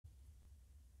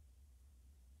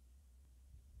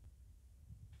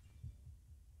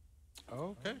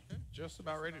Okay, just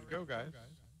about ready to go, guys.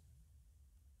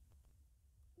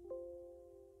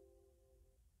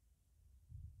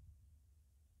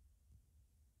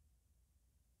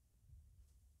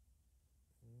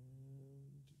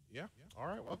 Yeah. All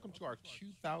right. Welcome to our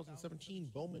 2017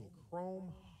 Bowman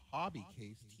Chrome Hobby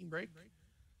Case Team Break.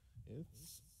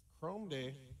 It's Chrome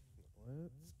Day.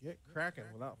 Let's get cracking.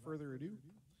 Without further ado,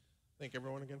 thank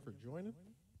everyone again for joining.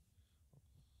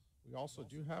 We also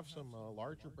do have some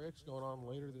larger breaks going on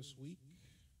later this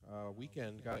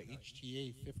weekend. Got a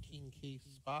HTA 15 case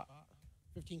spot,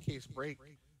 15 case break.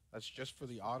 That's just for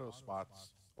the auto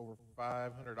spots. Over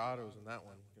 500 autos in that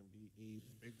one. Going to be a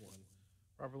big one.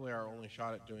 Probably our only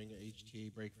shot at doing an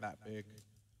HTA break that big.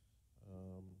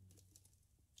 Um,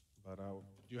 but I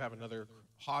do have another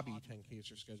hobby 10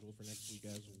 caser scheduled for next week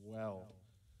as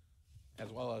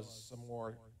well as some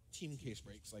more team case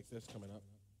breaks like this coming up.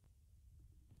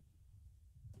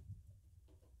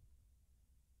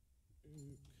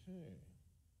 Okay.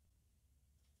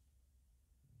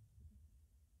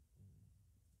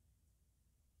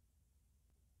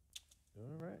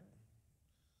 All right.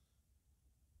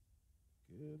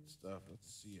 Good stuff. Let's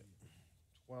see it.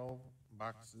 12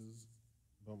 boxes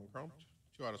Bowman Chrome.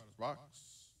 2 autos per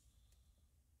box.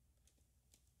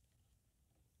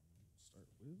 Start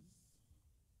with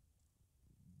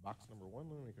box number 1.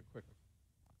 Let me make a quick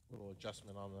little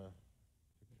adjustment on the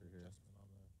picture here.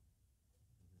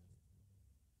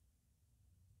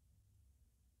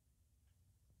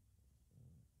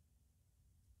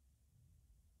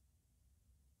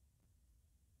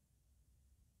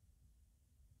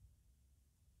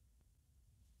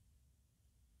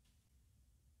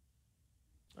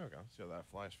 There we go. See how that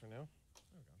flies for now.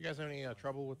 If you guys have any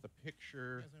trouble with the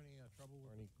picture or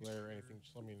any glare or anything,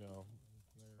 just let me know.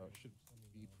 It should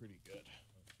be pretty good.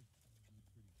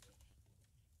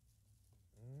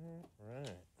 All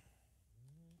right.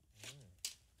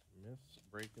 Miss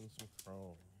breaking some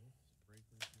chrome.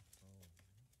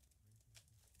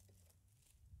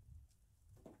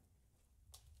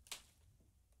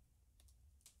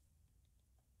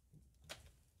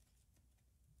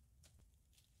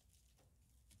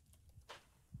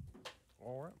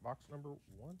 All right, box number 1.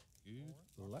 Good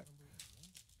luck.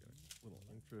 Got a little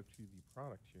intro to the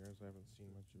product here, as I haven't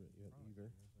seen much of it yet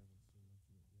either.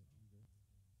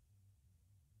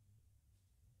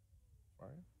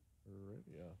 Fire. Ready?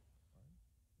 Yeah.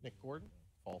 Nick Gordon,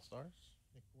 Fall Stars.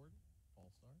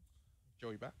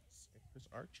 Joey Bats and Chris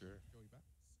Archer.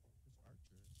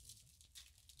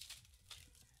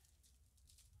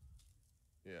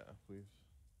 Yeah, please.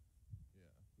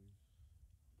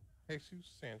 Jesus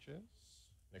Sanchez.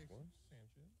 Nicholas.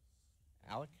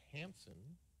 Alec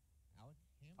Hansen.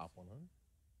 Top 100.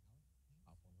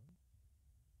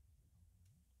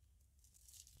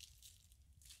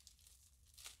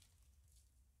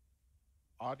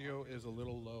 Audio is a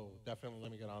little low. Definitely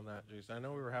let me get on that, Jason. I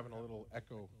know we were having a little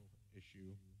echo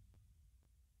issue.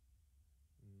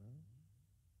 No.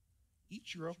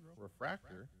 Ichiro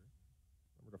Refractor,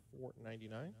 number to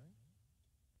 499.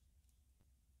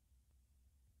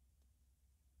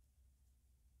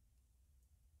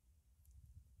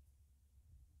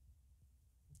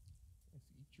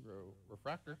 Ichiro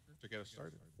Refractor to get us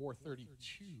started.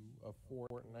 432 of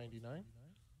 499. Let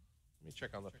me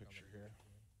check on the picture here.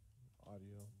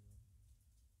 Audio.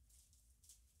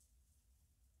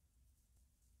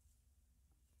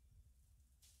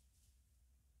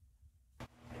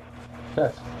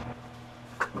 Test.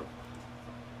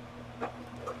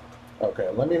 Okay,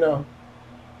 let me know.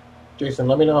 Jason,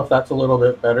 let me know if that's a little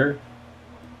bit better.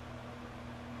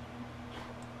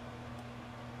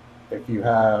 If you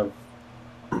have,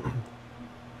 let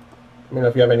me know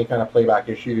if you have any kind of playback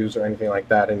issues or anything like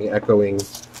that, any echoing.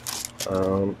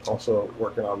 Also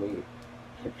working on the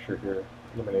picture here,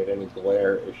 eliminate any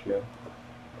glare issue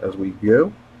as we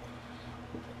go.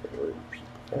 Repeat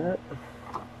that.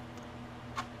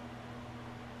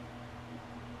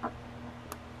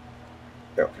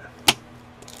 Okay.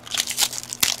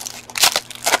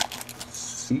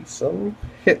 See some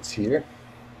hits here.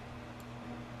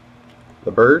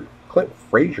 The Bird, Clint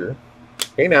Frazier.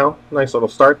 Hey now, nice little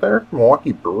start there.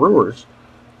 Milwaukee Brewers,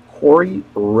 Corey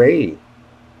Ray,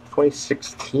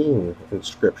 2016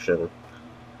 inscription.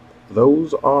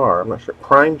 Those are, I'm not sure,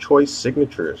 Prime Choice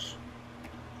signatures.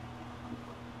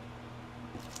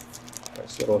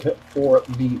 Nice little hit for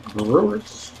the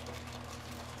Brewers.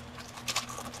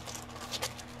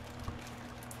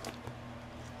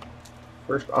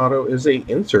 First auto is a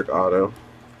insert auto.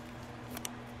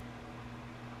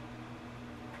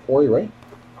 Corey Ray.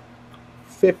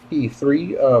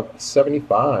 53 of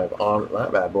 75 on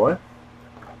that bad boy.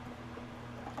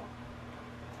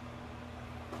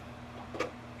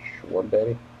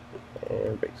 Betty,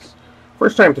 and base.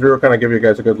 First time through, I'll kind of give you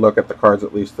guys a good look at the cards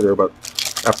at least through, but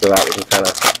after that we can kind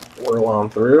of whirl on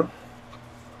through.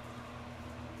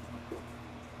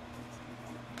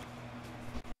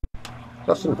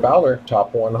 Justin Fowler,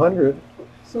 top 100.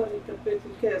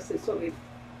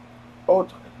 Oh,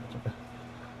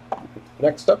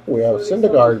 next up we have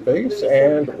Syndergaard base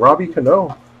and Robbie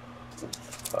Cano.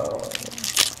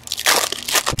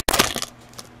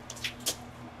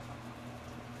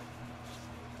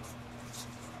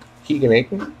 Keegan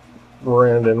Aiken,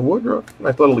 Brandon Woodruff,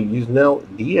 nice little Yusnel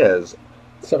Diaz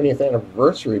 70th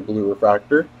anniversary blue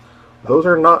refractor. Those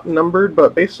are not numbered,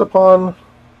 but based upon,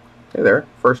 hey there,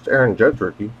 first Aaron Judge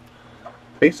rookie.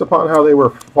 Based upon how they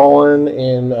were fallen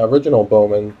in original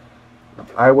Bowman,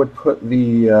 I would put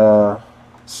the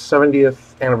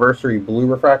 70th anniversary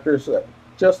blue refractors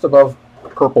just above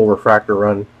purple refractor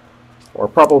run, or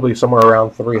probably somewhere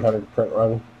around 300 print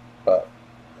run, but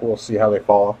we'll see how they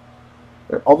fall.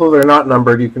 Although they're not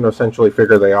numbered, you can essentially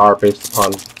figure they are based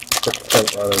upon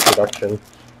print run and production.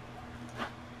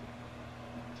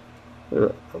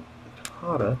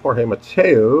 Jorge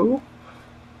Mateo,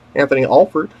 Anthony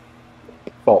Alford,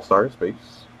 Fall Stars base.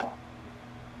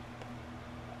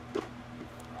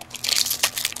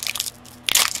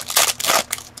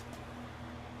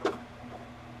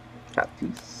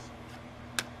 Tatis.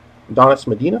 Adonis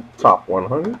Medina, top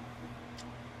 100.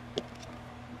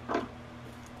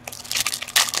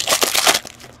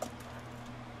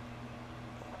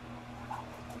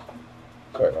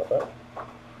 Sorry about that.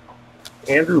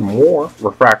 Andrew Moore,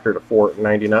 refractor to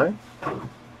 499.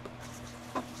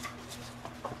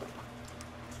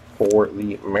 For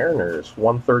the Mariners,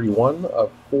 131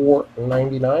 of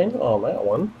 499 on that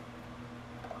one.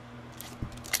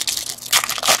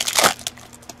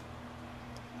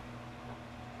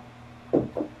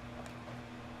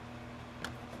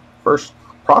 First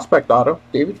prospect auto,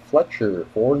 David Fletcher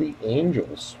for the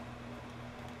Angels.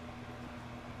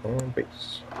 And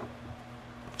base.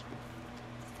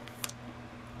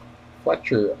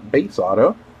 Fletcher base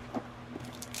auto.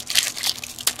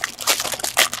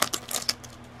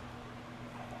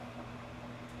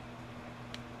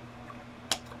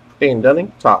 Dane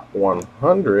Dunning, top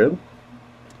 100.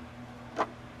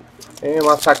 And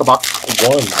let's tackle box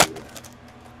 1.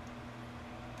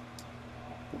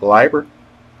 Gleiber.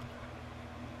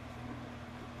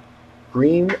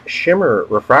 Green Shimmer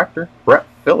refractor, Brett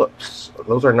Phillips.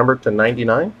 Those are numbered to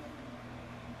 99.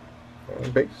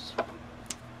 And base.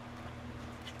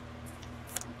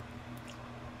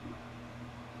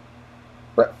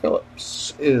 Brett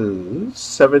Phillips is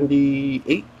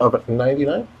 78 of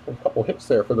 99. A couple hits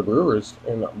there for the Brewers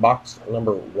in box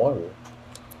number 1.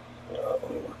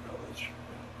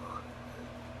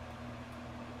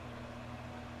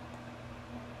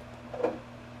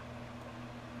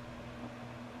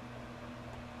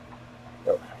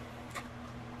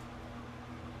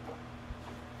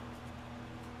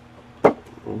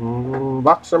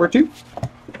 Box number 2.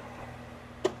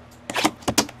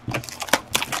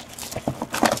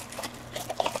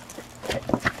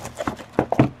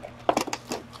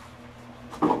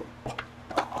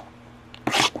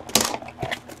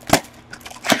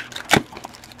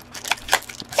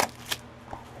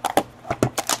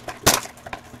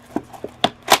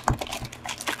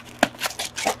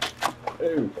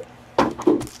 Okay.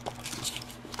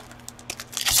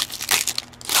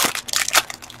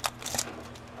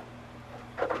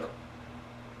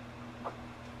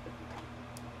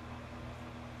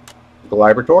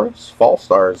 Gleiber Torres, Fall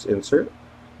Stars insert,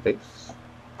 base,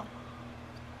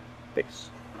 base.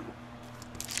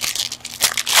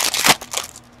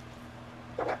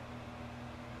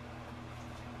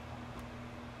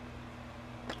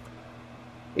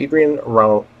 Adrian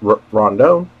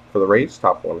Rondon for the Rays,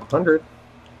 top 100.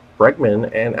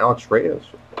 Bregman and Alex Reyes,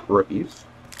 rookies.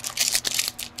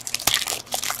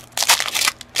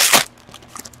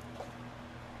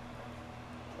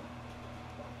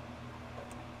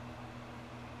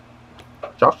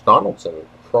 Josh Donaldson,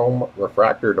 Chrome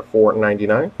Refractor to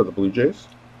 499 for the Blue Jays.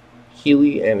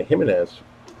 Healy and Jimenez,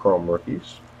 Chrome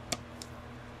rookies.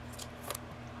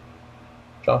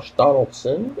 Josh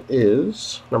Donaldson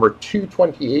is number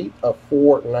 228 of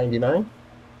 499.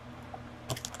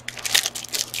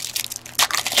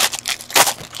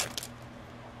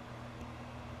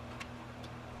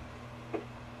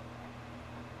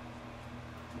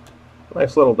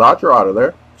 Nice little Dodger auto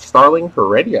there. Starling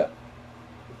Heredia.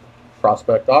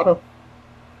 Prospect auto.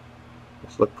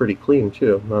 This look pretty clean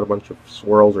too. Not a bunch of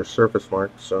swirls or surface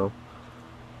marks. So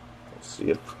let's see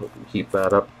if we can keep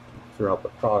that up throughout the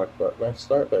product. But nice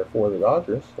start there for the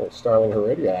Dodgers. A little Starling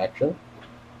Heredia action.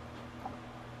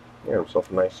 He had himself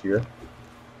a nice year.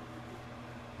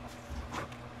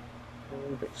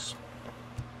 And base.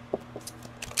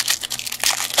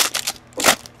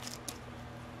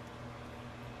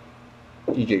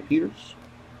 DJ Peters.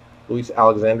 Luis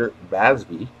Alexander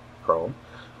Basby, chrome.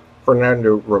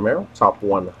 Fernando Romero, top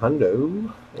 100,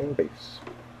 and base.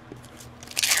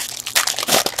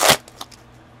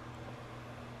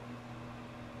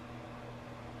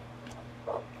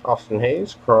 Austin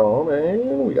Hayes, chrome,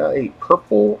 and we got a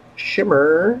purple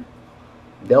shimmer,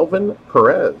 Delvin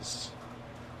Perez.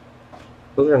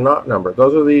 Those are not numbered.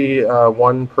 Those are the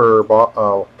one per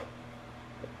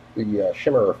the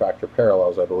shimmer refractor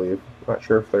parallels, I believe. I'm not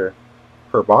sure if they're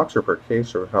per box or per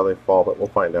case or how they fall, but we'll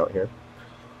find out here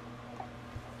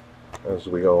as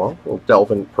we go on. Well,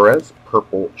 Delvin Perez,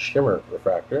 purple shimmer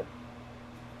refractor.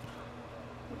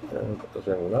 And those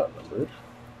are not numbered.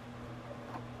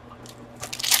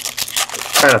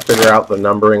 Kind of figure out the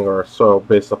numbering or so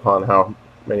based upon how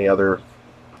many other,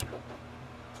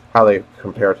 how they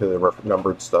compare to the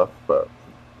numbered stuff, but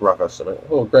rough estimate. A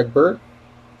little Greg Bird,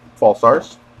 false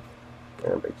stars,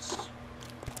 and base.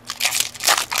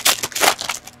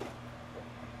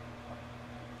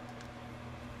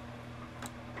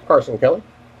 Carson Kelly,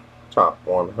 top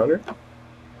 100.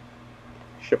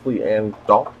 Shipley and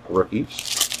Dahl,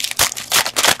 rookies.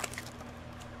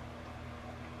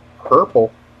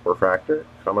 Purple refractor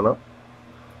coming up.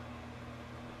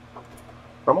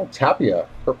 Rommel Tapia,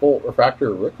 purple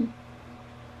refractor rookie.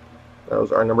 That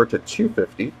was our number to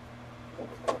 250.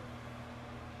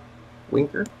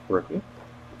 Winker, rookie.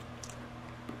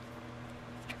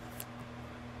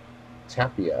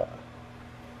 Tapia.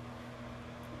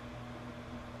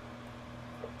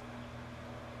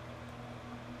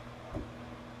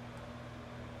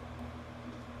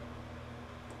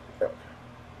 Okay.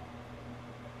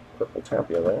 Purple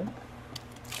Tapia there.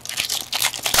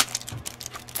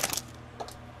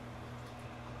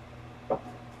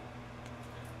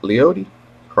 Leody,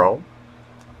 chrome.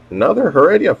 Another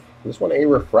Heredia. This one a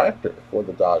refractor for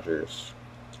the Dodgers.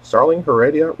 Starling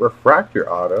Heredia refractor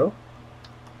auto.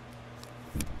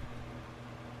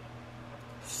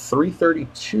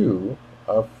 332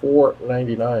 of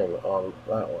 499 on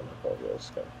that one. I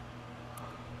apologize.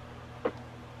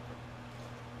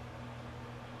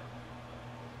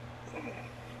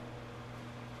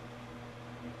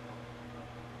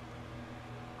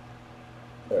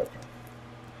 Okay.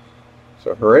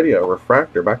 So Heredia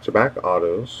refractor back-to-back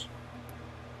autos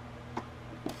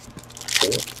for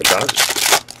the Dodgers.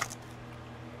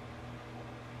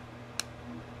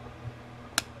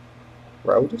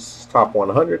 Roudis, top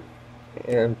 100,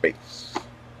 and base.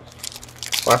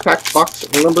 Last pack,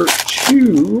 box number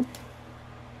 2.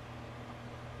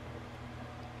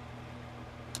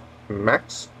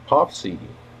 Max Povsey,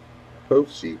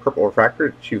 purple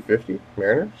refractor, 250,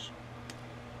 Mariners.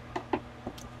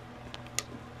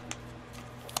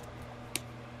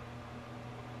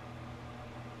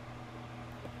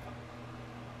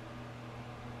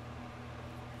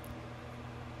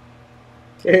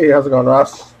 Hey, how's it going,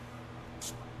 Ross?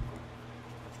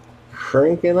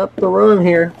 Cranking up the run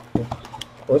here.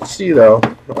 Let's see, though.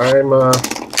 I haven't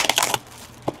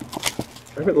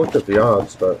looked at the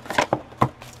odds, but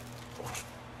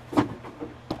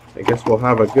I guess we'll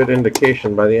have a good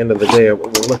indication by the end of the day of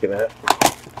what we're looking at.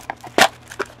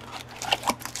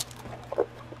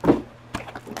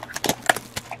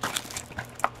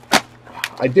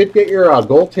 I did get your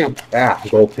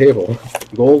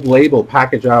gold label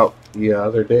package out the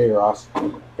other day, Ross.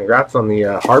 Congrats on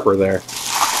the Harbor there.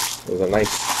 It was a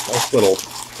nice little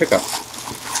pickup.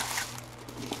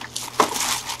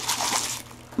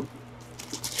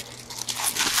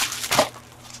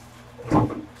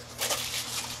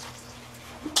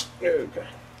 Okay.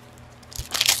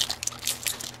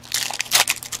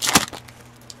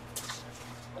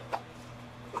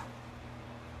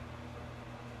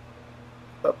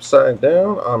 Upside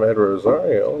down, Ahmed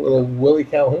Rosario, little Willie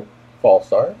Calhoun, false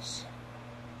stars,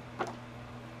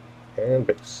 and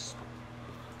base.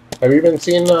 Have you been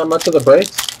seeing much of the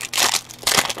breaks?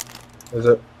 Is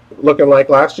it looking like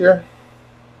last year?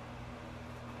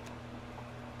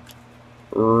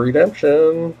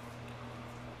 Redemption.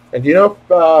 And do you know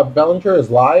if Bellinger is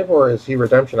live or is he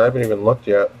redemption? I haven't even looked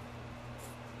yet.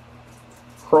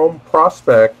 Chrome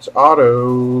Prospect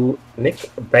Auto,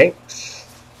 Nick Banks.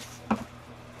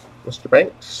 Mr.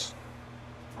 Banks.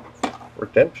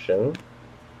 Redemption.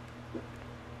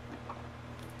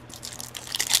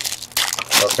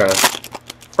 Okay.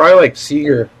 Probably like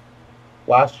Seager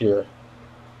last year.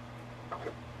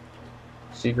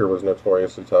 Seager was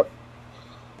notoriously tough.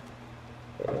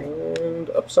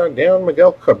 And upside down,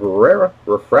 Miguel Cabrera,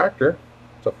 refractor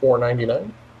to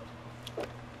 499.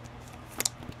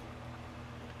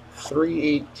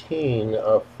 318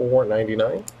 of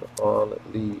 499 on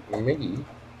the Miggy.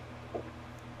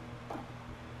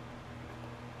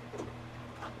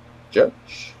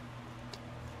 Judge.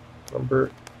 Number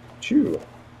 2.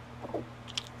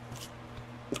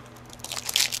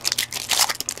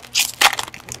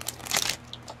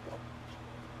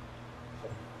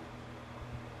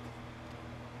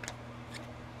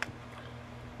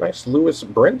 Nice Lewis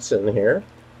Brinson here.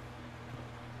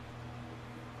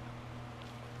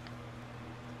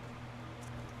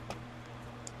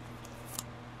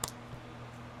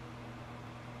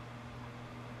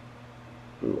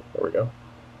 Ooh, there we go.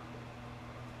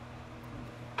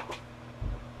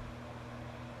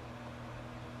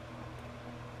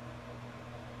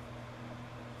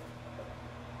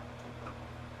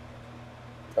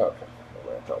 Okay.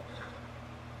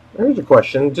 Here's a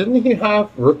question. Didn't he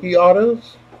have rookie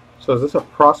autos? So is this a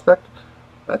prospect?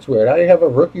 That's weird. How do you have a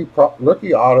rookie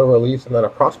auto release and then a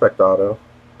prospect auto?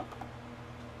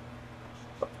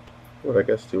 What I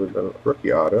guess it would have been a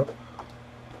rookie auto.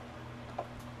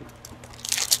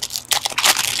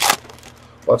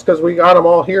 Well, it's because we got them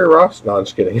all here, Ross. No, I'm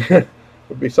just kidding.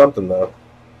 Would be something, though.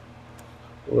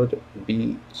 Would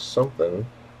be something.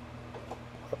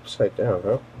 Upside down,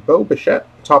 huh? Bo Bichette,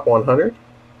 top 100.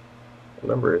 What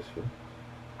number is he?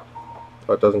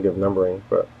 Oh, it doesn't give numbering,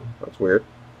 but that's weird.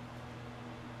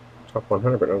 Top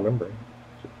 100, but no numbering.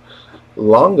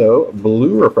 Longo,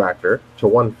 blue refractor to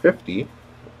 150.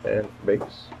 And base.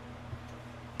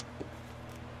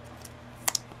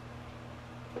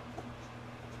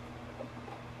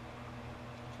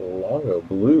 Longo,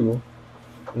 blue,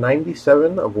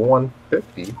 97 of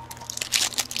 150.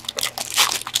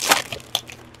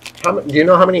 Do you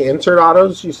know how many insert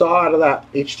autos you saw out of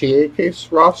that HTA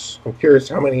case, Ross? I'm curious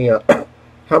how many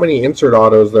insert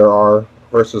autos there are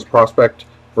versus prospect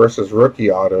versus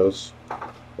rookie autos.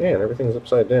 Man, everything's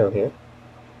upside down here.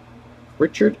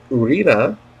 Richard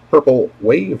Urena, purple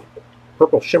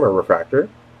shimmer refractor.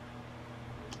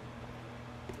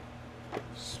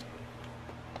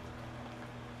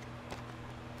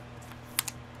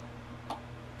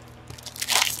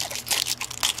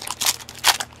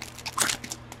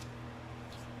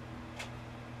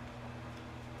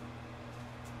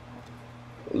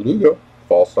 Lugo,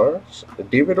 Fall Stars.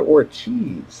 David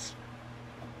Ortiz.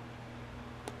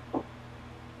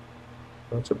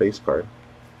 That's a base card.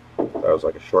 That was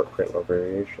like a short print, no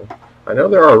variation. I know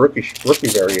there are rookie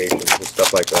variations and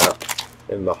stuff like that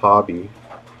in the hobby.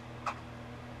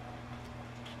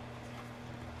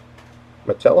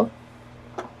 Matella.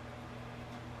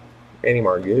 Annie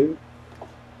Margot.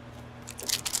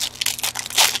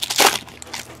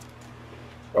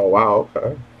 Oh, wow,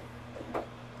 okay.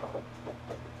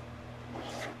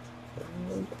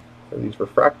 And these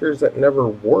refractors that never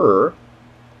were.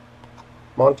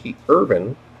 Monty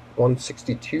Irvin,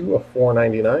 162 of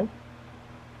 499.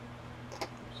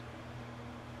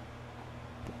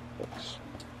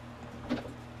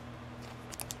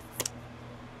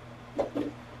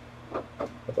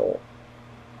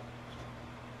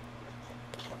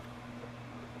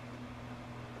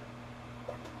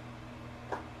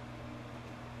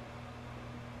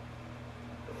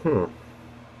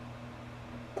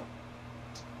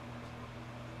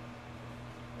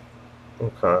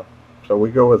 Okay. So we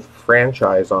go with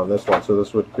franchise on this one. So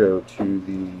this would go to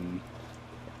the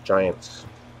Giants.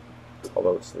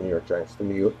 Although it's the New York Giants.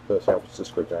 The San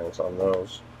Francisco Giants on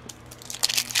those.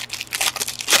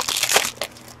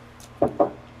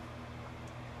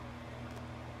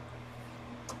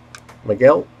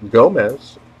 Miguel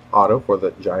Gomez, auto for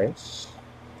the Giants.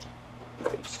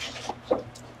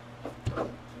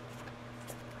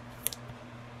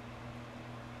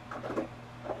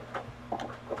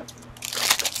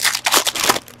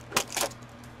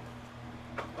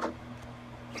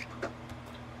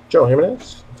 Joe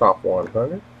Jimenez, top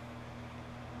 100.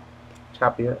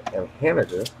 Tapia and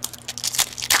Haniger.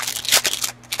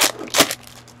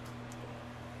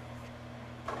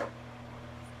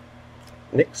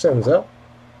 Nick Senzel,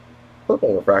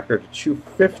 purple refractor to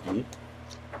 250.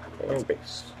 And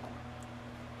base.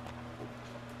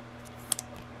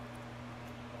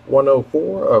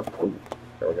 104 of, ooh,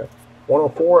 there we go.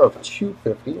 104 of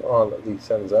 250 on the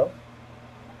Senzel.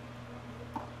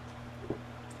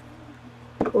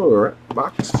 Alright,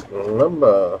 box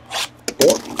number 4.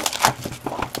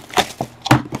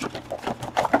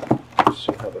 Let's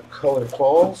see how the color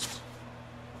falls.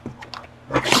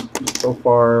 So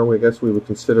far, I guess we would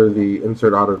consider the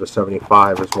insert auto to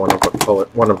 75 as one of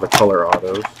the color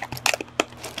autos.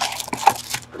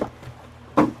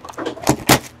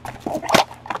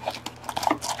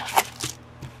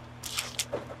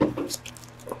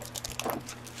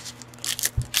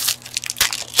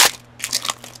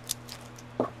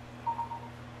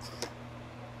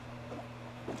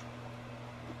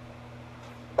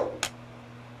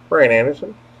 Brian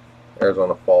Anderson,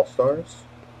 Arizona Fall Stars.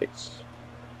 Base.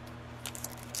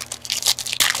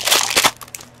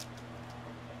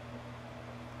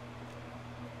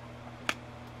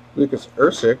 Lucas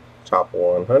Ersic, top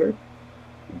 100.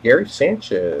 Gary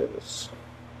Sanchez,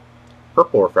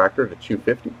 purple refractor to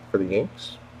 250 for the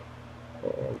Yanks.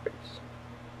 And base.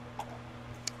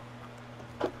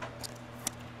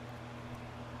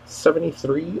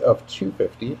 73 of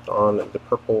 250 on the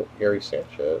purple Gary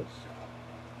Sanchez.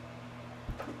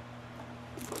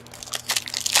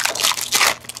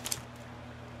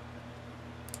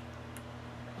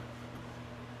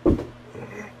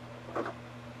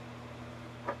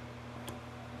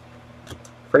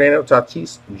 Fernando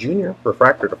Tatis Jr.,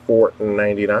 refractor to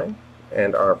 499.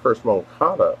 And our first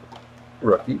Moncada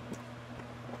rookie,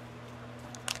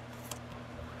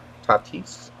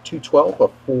 Tatis, 212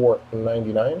 of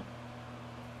 499.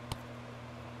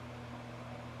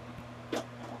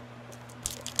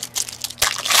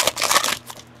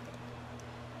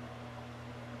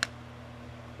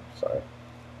 Sorry.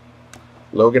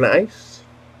 Logan Ice,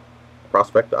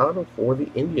 prospect auto for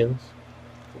the Indians,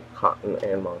 Cotton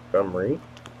and Montgomery.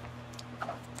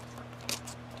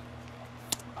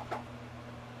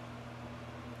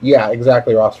 Yeah,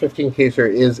 exactly, Ross. 15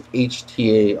 caser is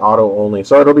HTA auto only,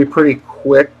 so it'll be pretty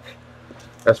quick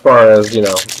as far as, you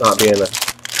know, not being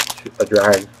a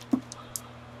drag.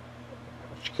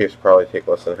 Each case will probably take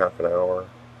less than half an hour,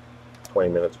 20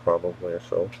 minutes probably or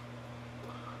so.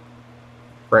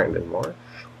 Brandon Marsh,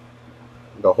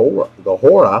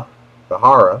 Gahara,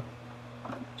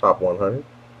 top 100,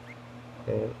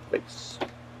 and base.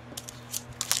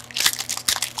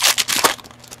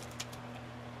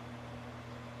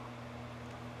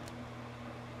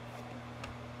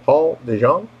 Paul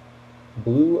DeJong,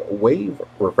 blue wave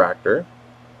refractor.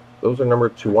 Those are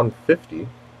numbered to 150,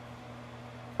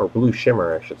 or blue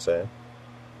shimmer, I should say.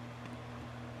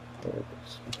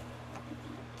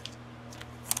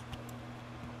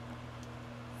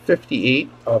 58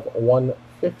 of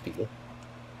 150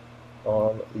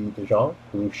 on the DeJong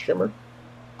blue shimmer.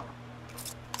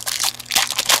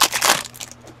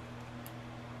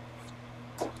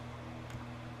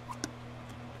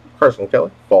 Carson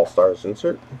Kelly, Fall Stars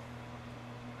insert.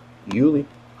 Yuli,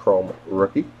 Chrome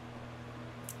rookie.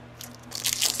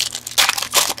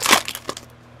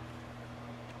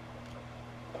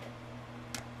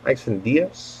 Ison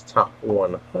Diaz, top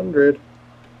 100,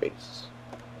 base.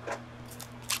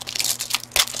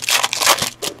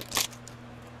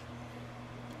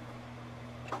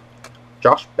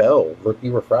 Josh Bell,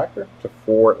 rookie refractor to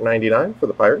 499 for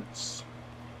the Pirates.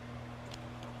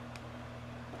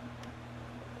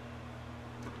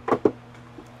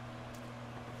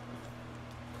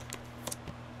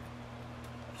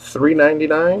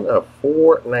 $3.99 of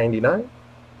 $4.99.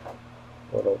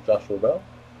 Little Joshua Bell,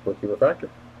 rookie refractor.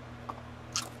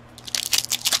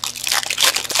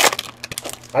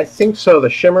 I think so. The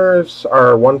shimmers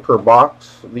are one per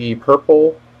box. The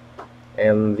purple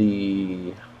and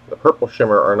the purple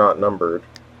shimmer are not numbered.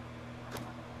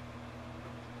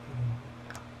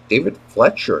 David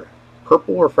Fletcher,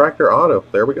 purple refractor auto.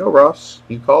 There we go, Ross.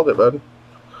 You called it, bud.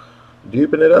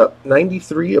 Duping it up.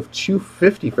 93 of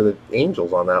 250 for the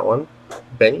Angels on that one.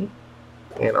 Benny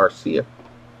and Arcia.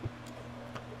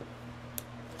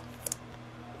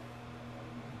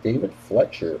 David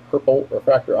Fletcher, purple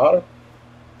refractor auto.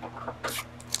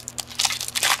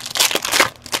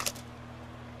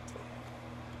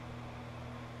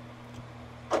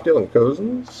 Dylan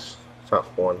Cozens, top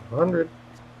 100.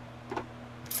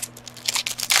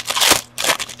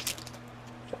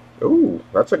 Ooh,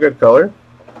 that's a good color.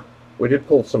 We did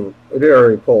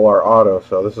already pull our auto,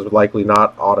 so this is likely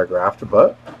not autographed,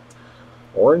 but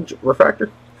orange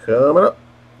refractor coming up.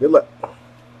 Good luck.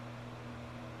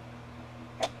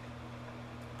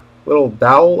 Little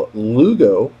Dowell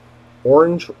Lugo,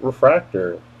 orange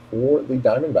refractor for the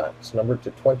Diamondbacks, numbered to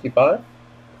 25.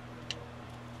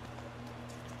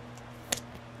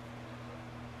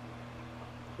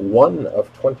 One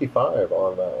of 25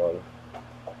 on that one.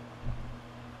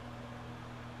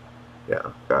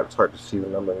 Yeah, God, it's hard to see the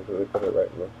number until they put it right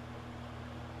in there.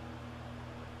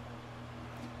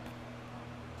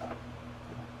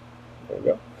 There we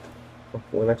go.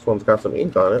 Hopefully the next one's got some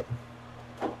ink on it.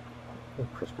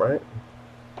 Chris Bryant.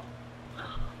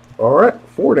 All right,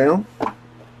 4 down,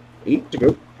 8 to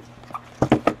go.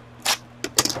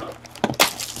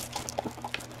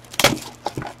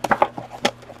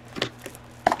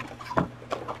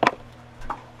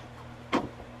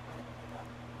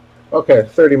 Okay,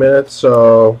 30 minutes,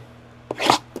 so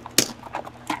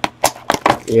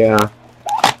yeah,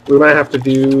 we might have to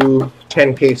do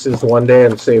 10 cases one day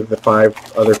and save the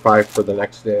other 5 for the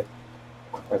next day.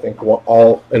 I think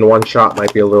all in one shot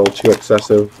might be a little too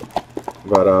excessive,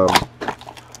 but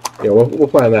yeah, we'll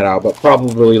plan that out. But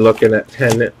probably looking at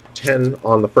 10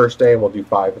 on the first day, and we'll do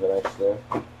 5 the next day.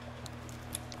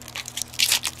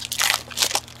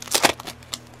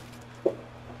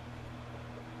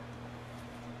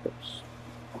 Oops.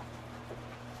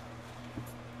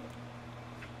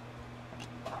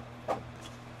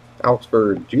 Alex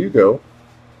Verdugo,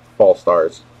 Fall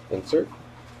Stars insert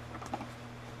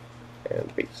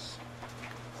and base.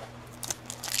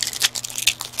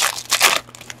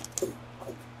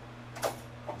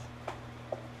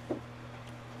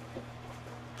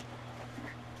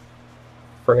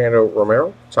 Fernando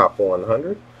Romero, top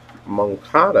 100.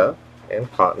 Moncada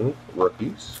and Cotton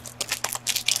rookies.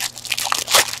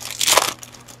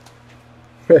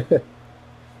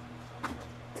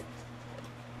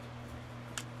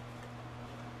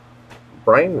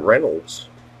 Brian Reynolds,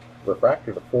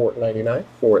 refractor to 499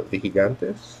 for the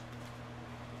Gigantes.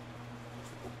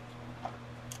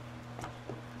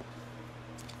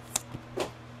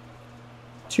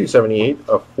 $278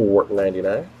 of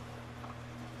 $499.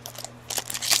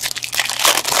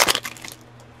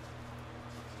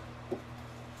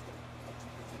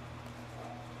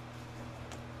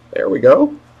 There we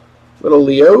go. Little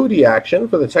Leody action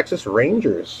for the Texas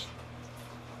Rangers.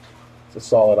 It's a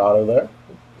solid auto there.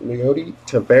 Leody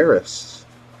Taveras.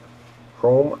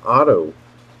 Chrome auto.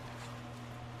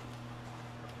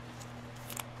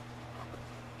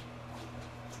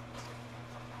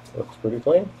 Looks pretty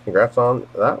clean. Congrats on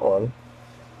that one.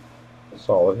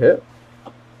 Solid hit.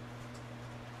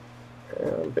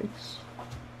 And base.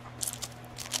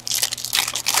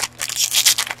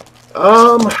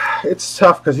 It's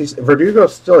tough because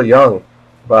Verdugo's still young,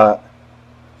 but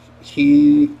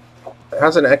he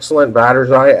has an excellent batter's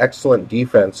eye, excellent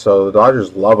defense, so the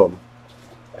Dodgers love him.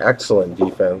 Excellent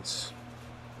defense.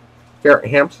 Garrett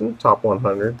Hampson, top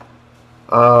 100.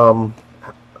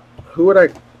 Who would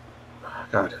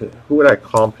I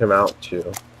comp him out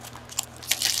to?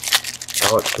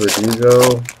 Alex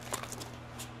Verdugo.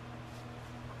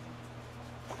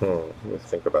 Let me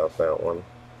think about that one.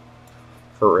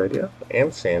 Heredia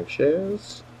and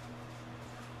Sanchez.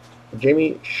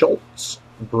 Jamie Schultz,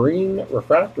 green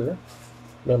refractor,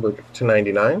 numbered to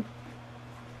 99.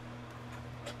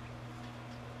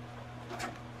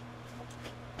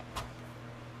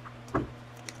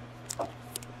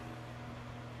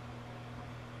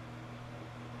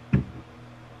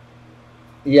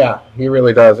 Yeah, he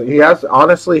really does. He has,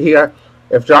 honestly,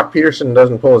 if Jock Peterson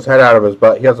doesn't pull his head out of his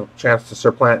butt, he has a chance to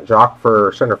supplant Jock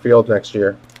for center field next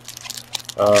year.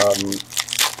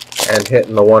 And hit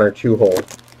in the 1 or 2 hole,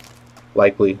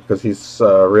 likely, because he's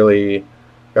really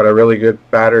got a really good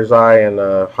batter's eye and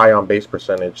a high on base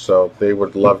percentage, so they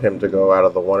would love him to go out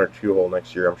of the 1 or 2 hole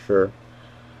next year, I'm sure.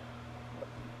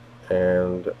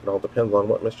 And it all depends on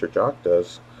what Mr. Jock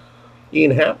does.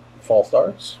 Ian Happ, Fall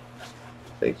Stars,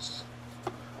 base.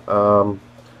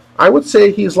 I would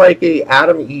say he's like a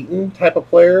Adam Eaton type of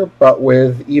player, but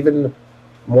with even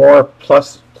more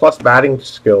plus batting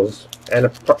skills and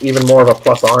even more of a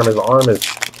plus arm. His arm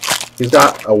he's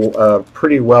got a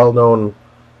pretty well-known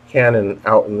cannon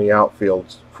out in the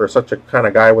outfield for such a kind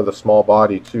of guy with a small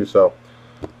body too, so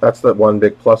that's the one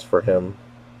big plus for him.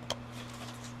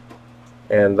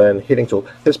 And then hitting tool.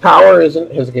 His power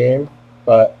isn't his game,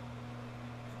 but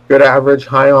good average,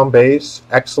 high on base,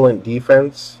 excellent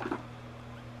defense.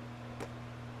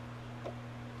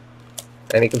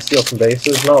 And he can steal some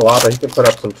bases. Not a lot, but he can put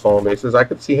up some stolen bases. I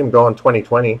could see him going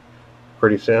 2020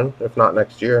 pretty soon, if not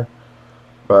next year.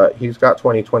 But he's got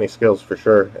 2020 skills for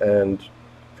sure. And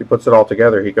if he puts it all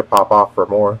together, he could pop off for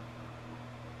more.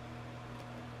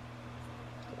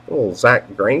 Little Zach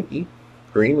Greinke,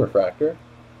 green refractor,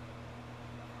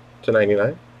 to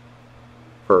 99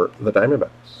 for the Diamondbacks.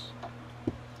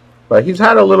 But he's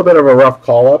had a little bit of a rough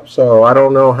call-up, so I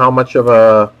don't know how much of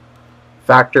a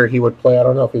factor he would play. I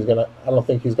don't know if he's gonna. I don't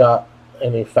think he's got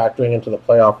any factoring into the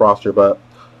playoff roster, but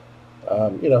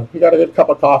you know, he got a good cup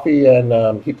of coffee,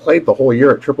 and he played the whole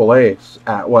year at AAA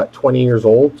at what, 20 years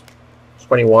old,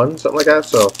 21, something like that.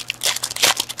 So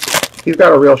he's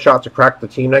got a real shot to crack the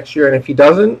team next year. And if he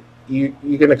doesn't, you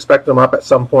can expect him up at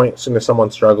some point as soon as someone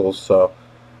struggles. So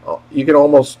you can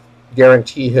almost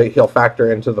guarantee he'll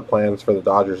factor into the plans for the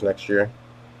Dodgers next year,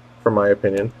 from my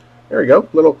opinion. There we go,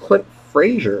 little Clint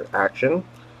Frazier action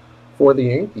for the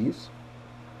Yankees.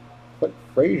 Clint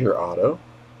Frazier auto.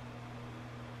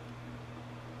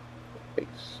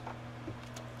 Base.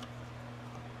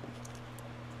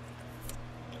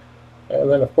 And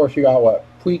then, of course, you got what?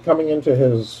 Puig coming into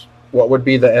his what would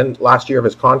be the last year of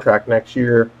his contract next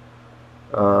year.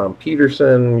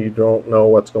 Peterson, you don't know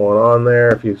what's going on there,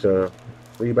 if he's a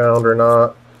rebound or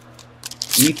not.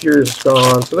 Ethier's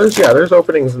gone, so there's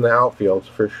openings in the outfield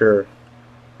for sure,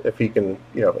 if he can,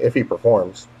 if he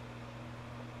performs.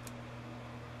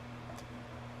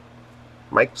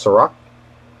 Mike Soroc,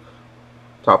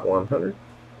 top 100,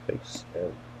 face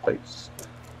and place.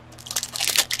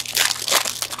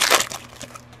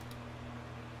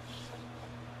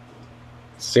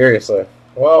 Seriously,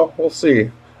 well, we'll see.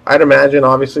 I'd imagine,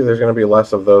 obviously, there's going to be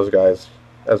less of those guys,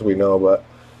 as we know, but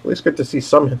at least good to see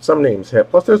some names hit.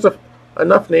 Plus, there's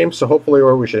enough names, so hopefully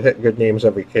we should hit good names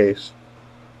every case.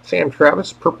 Sam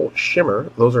Travis, Purple Shimmer.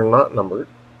 Those are not numbered,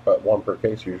 but one per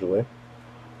case usually.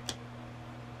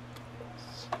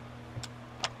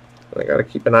 And I got to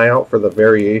keep an eye out for the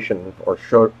variation or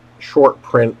short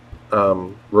print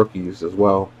rookies as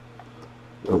well.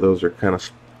 Those are kind of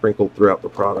sprinkled throughout the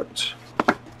product.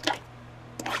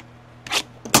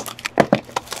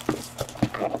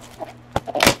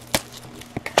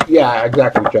 Yeah,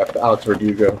 exactly, Jeff. Alex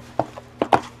Verdugo.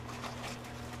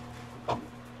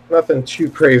 Nothing too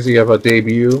crazy of a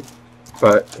debut,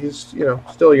 but he's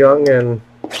still young and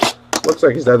looks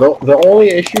like he's there. The only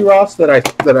issue, Ross, that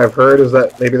I've heard is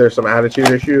that maybe there's some attitude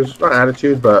issues. Not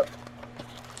attitude, but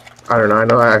I don't know. I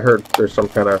know I heard there's some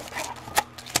kind of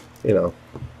there's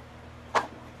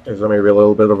maybe a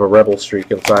little bit of a rebel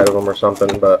streak inside of him or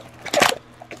something, but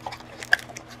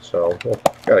so we'll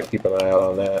gotta keep an eye out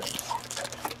on that.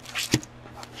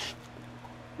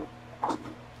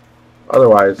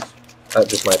 Otherwise, that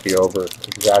just might be over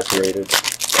exaggerated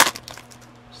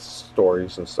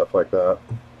stories and stuff like that.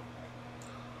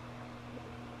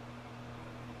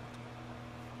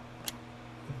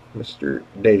 Mr.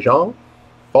 DeJong,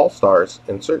 Fall Stars,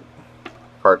 insert.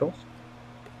 Cardinals.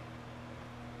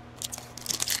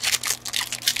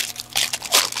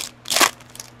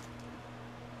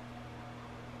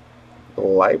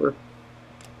 Liber.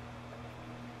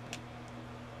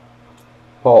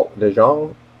 Paul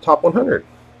DeJong, top 100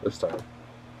 this time.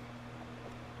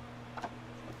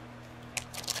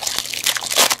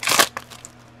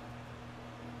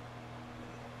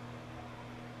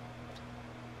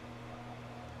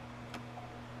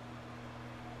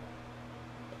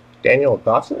 Daniel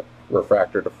Gossett,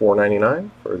 refractor to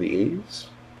 499 for the A's.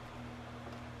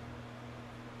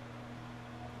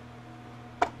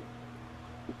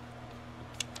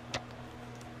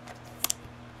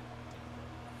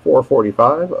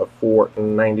 $445 of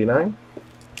 $499.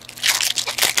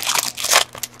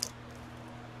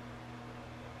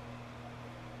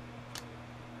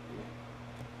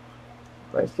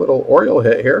 Nice little Oriole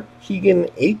hit here. Keegan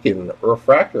Aiken,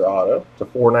 refractor auto to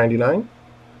 $499.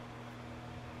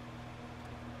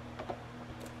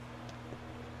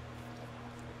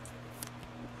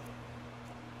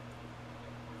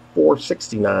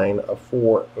 $469 of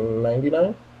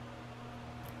 $499.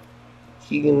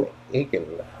 Keegan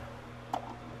Aiken.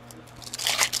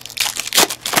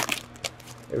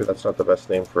 Maybe that's not the best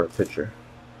name for a pitcher.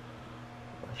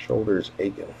 My shoulder's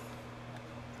aching.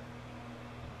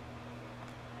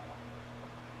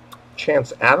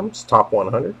 Chance Adams, top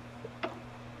 100.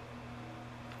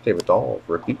 David Dahl,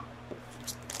 rookie.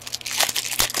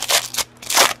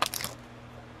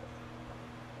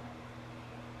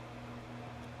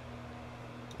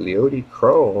 Leody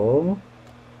Chrome.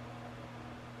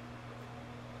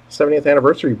 70th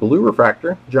anniversary blue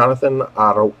refractor, Jonathan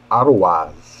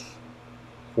Ottawaz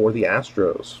for the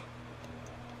Astros.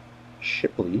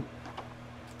 Shipley.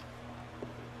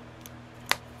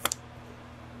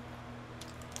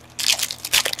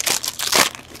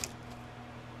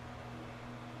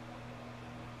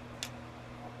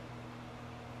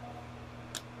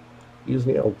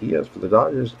 Yusniel Diaz for the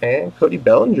Dodgers, and Cody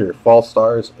Bellinger, Fall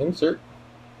Stars insert.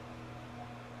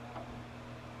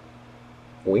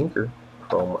 Winker,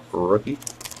 Chrome rookie.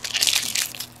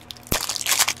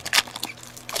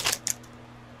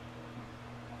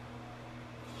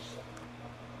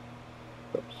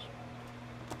 Oops.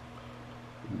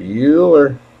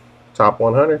 Bueller, top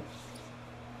 100.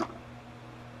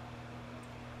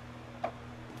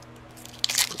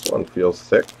 This one feels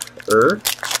thicker.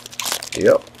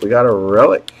 Yep, we got a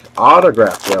relic,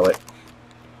 autograph relic.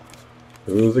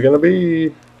 Who's it going to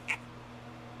be?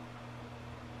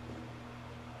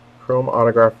 Chrome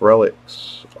autograph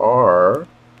relics are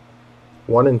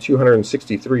 1 in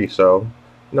 263, so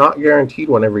not guaranteed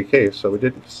one every case. So we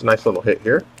did a nice little hit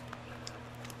here.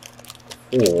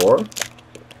 Or let's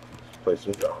play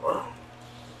some drama.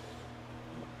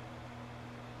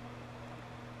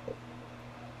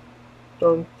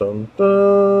 Dun dun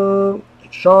dun.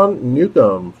 Sean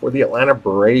Newcomb for the Atlanta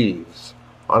Braves.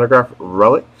 Autograph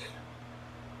relic.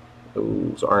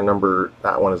 Those are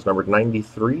that one is numbered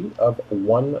 93 of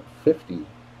 150.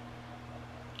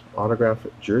 Autograph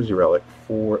jersey relic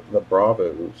for the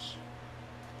Bravos.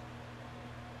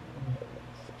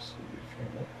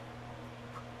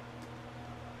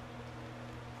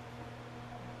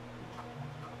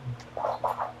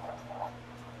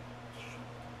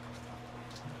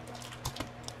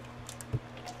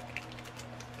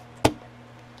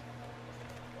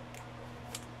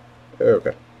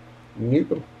 Okay.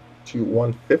 Newcomb to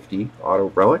 150 auto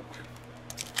relic.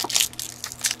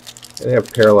 And they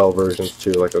have parallel versions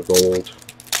too, like a gold and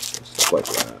stuff like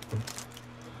that.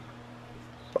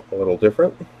 Something a little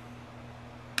different.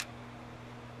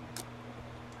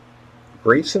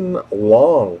 Grayson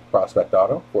Long prospect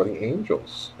auto for the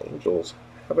Angels. Angels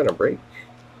having a break.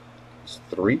 It's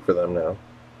 3 for them now.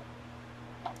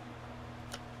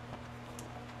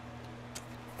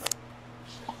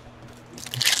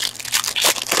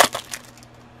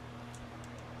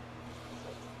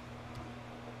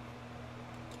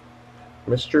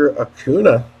 Mr.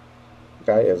 Acuna,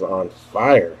 guy is on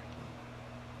fire.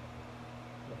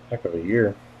 Heck of a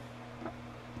year.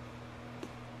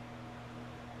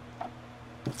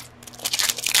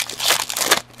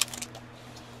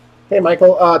 Hey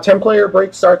Michael, 10-player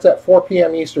break starts at 4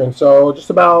 p.m. Eastern, so just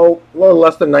about a little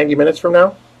less than 90 minutes from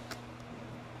now.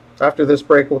 After this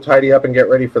break, we'll tidy up and get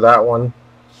ready for that one,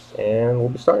 and we'll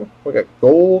be starting. We got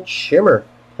Gold Shimmer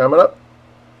coming up.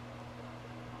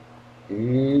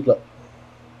 Good luck.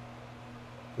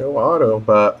 No auto,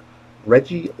 but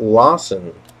Reggie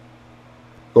Lawson,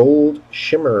 Gold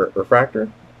Shimmer Refractor,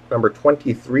 number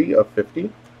 23 of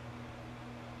 50.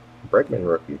 Bregman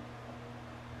rookie.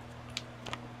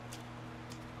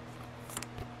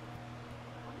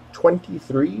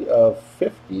 $23 of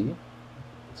 50.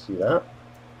 Let's see that.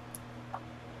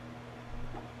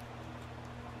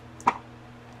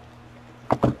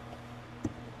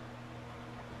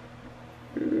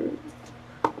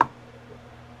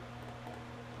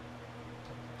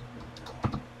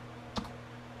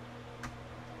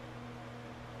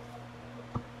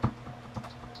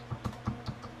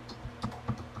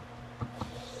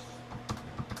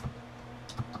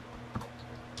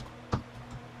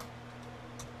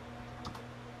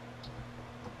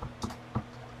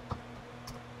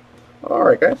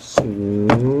 Alright guys,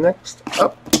 next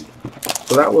up,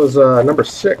 so that was number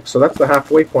 6, so that's the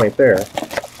halfway point there.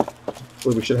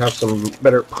 Hopefully we should have some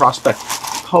better prospect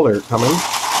color coming.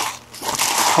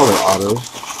 Color autos.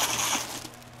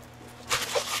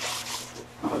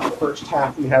 First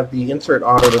half we had the insert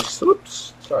auto to,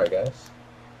 oops, sorry guys.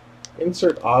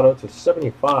 Insert auto to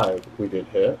 75 we did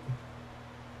hit.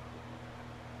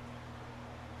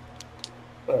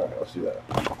 Alright, let's do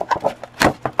that.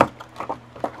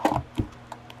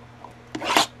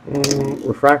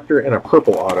 Refractor and a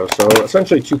purple auto, so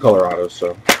essentially 2 color autos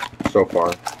so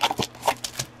far.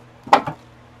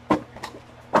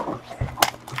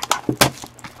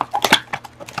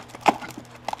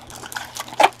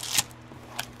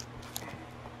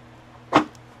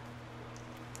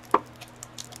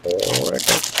 Alright.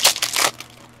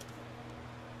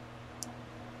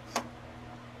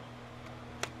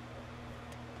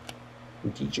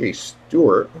 DJ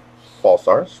Stewart, Fall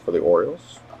Stars for the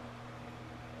Orioles.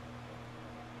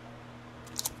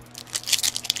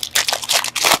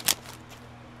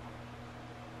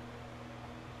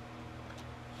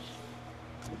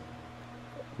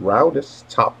 Roudis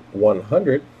top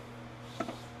 100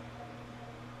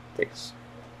 base.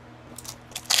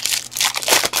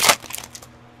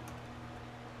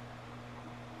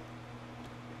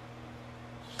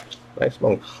 Nice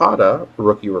Moncada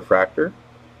rookie refractor,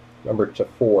 number to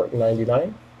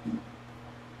 499.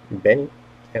 Benny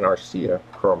and Arcia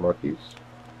chrome rookies.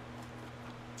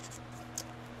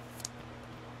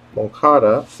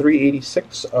 Moncada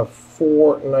 386 of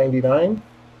 499.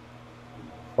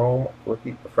 Chrome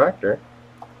rookie refractor.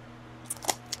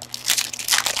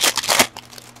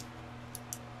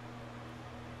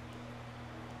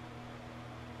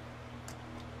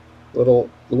 Little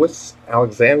Louis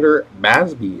Alexander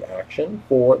Basby action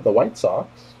for the White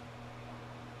Sox.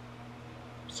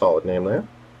 Solid name there.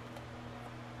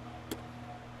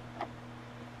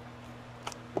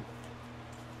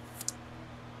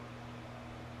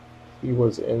 He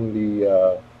was in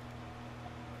the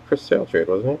Chris Sale trade,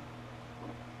 wasn't he?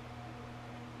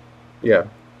 Yeah.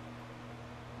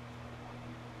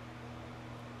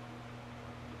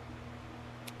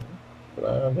 Keep an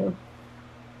eye on him.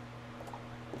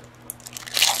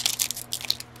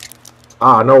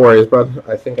 Ah, no worries, bud.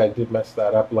 I think I did mess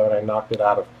that up when I knocked it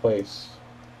out of place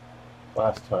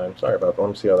last time. Sorry about that. Let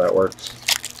me see how that works.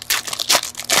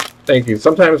 Thank you.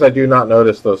 Sometimes I do not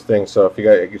notice those things, so if you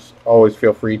guys always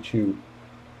feel free to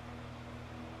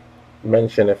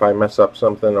mention if I mess up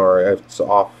something or if it's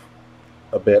off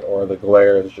a bit or the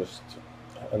glare is just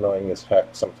annoying as heck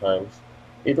sometimes.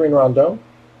 Adrian Rondeau,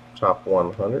 top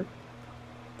 100.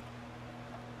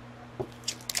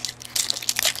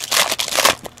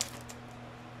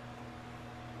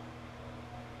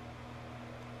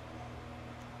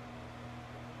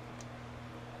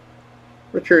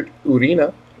 Richard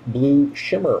Urena, Blue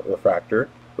Shimmer Refractor.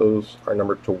 Those are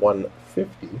numbered to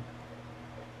 150.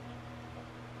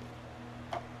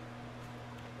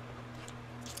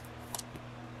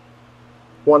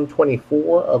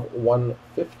 $124 of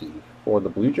 $150 for the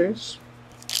Blue Jays.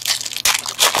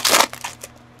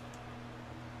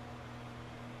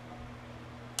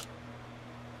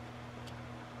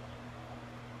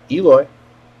 Eloy,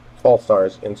 Fall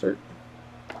Stars insert.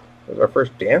 There's our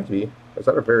first Dansby. Is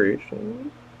that a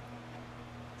variation?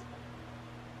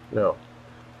 No.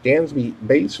 Dansby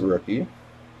base rookie.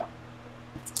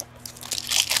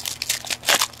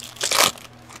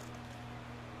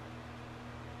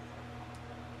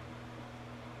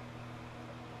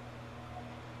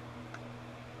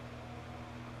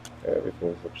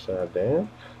 Everything's upside down.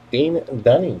 Dean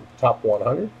Dunning, top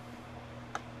 100.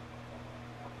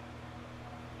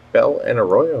 Bell and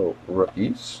Arroyo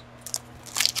rookies.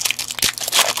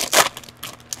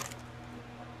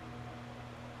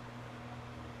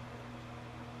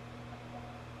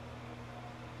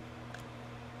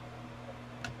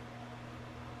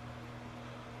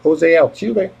 Jose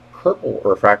Altuve, purple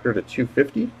refractor to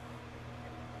 250.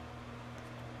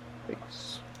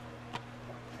 Base.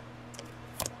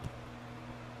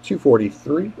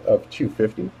 243 of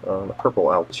 250 on the purple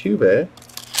Altuve.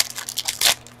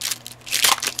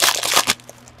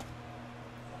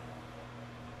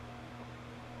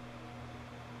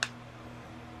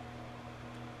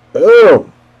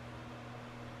 Boom!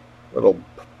 Little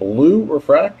blue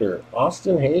refractor,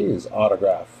 Austin Hayes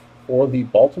autograph for the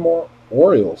Baltimore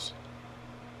Orioles.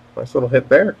 Nice little hit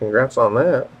there. Congrats on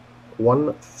that.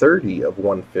 130 of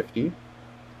 150.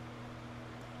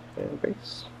 And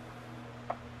base.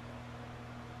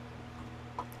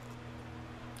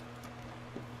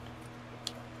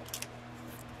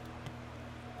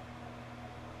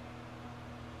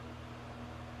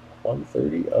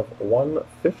 $130 of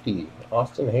 $150.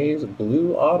 Austin Hayes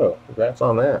blue auto. Congrats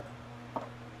on that.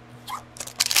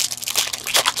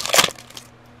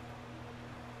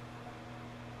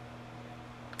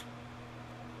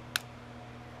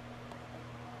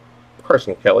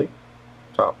 Carson Kelly,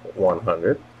 top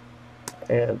 100,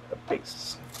 and a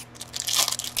base.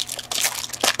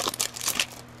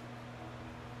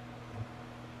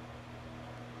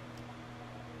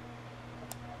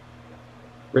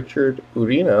 Richard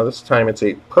Urena, this time it's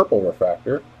a purple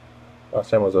refractor. Last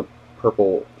time was a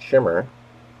purple shimmer.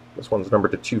 This one's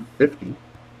numbered to 250.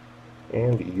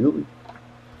 And Yuli.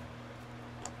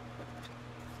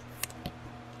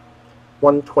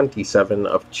 127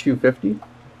 of 250.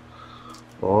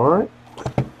 All right.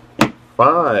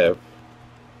 5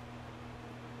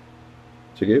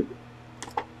 to go.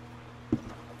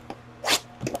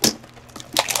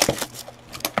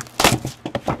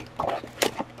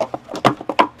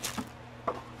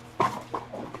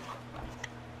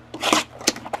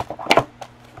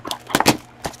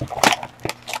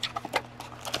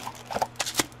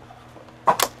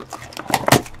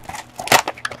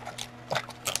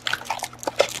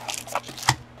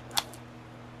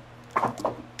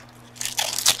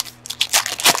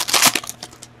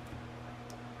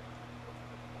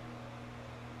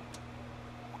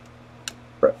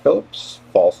 Brett Phillips,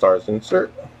 Fall Stars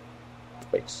insert,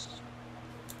 base.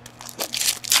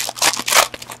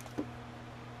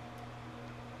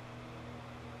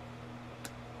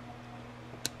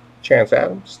 Chance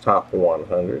Adams, top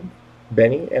 100.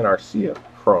 Benny and Arcia,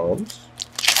 chromes.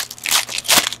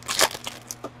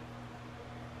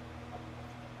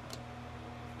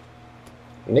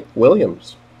 Nick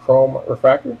Williams, chrome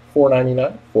refractor,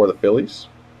 $4.99 for the Phillies.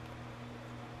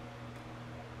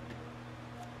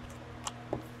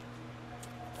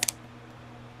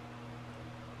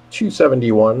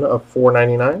 $271 of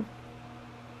 $4.99.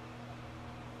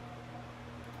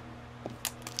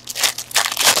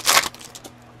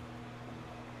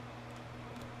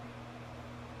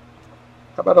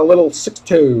 How about a little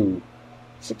Sixto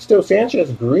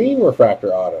Sanchez green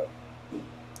refractor auto?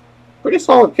 Pretty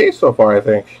solid case so far, I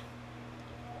think.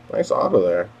 Nice auto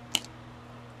there.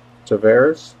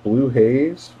 Tavares, blue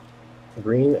Hayes,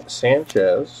 green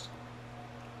Sanchez.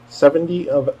 70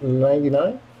 of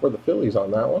 99 for the Phillies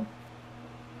on that one.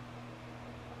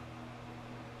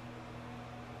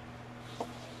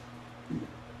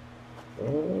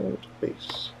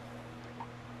 Base.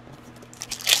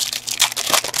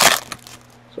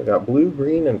 So we got blue,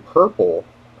 green, and purple.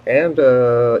 And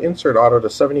insert auto to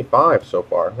 75 so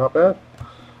far. Not bad.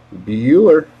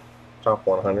 Bueller, top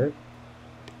 100.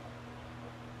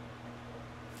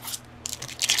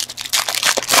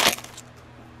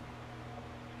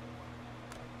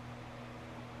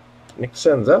 Nick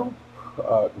Senzel,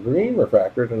 green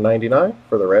refractor to 99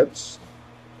 for the Reds.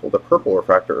 Pulled a purple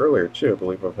refractor earlier too, I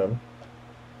believe, of him.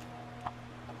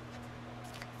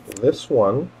 This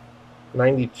one,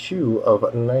 92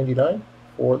 of 99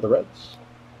 for the Reds.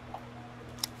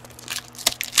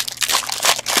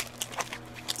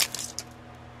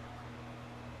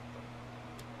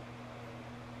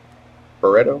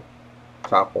 Barreto,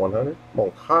 top 100.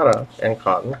 Moncada and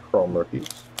Cotton, chrome rookies.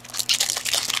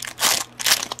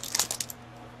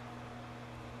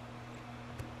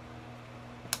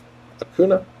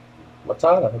 Acuna,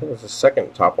 Matata, I think it's the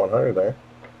second top 100 there.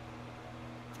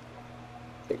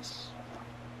 Base.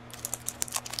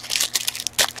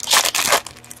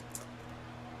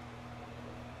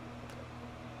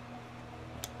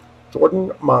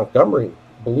 Jordan Montgomery,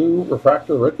 blue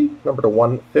refractor rookie, number to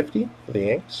 150 for the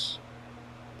Yanks.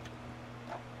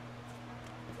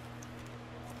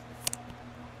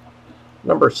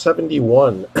 Number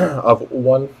 71 of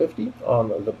 150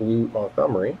 on the blue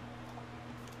Montgomery.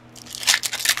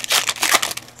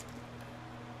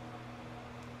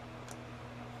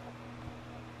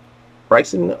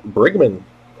 Bryson Brigman,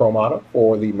 chrome auto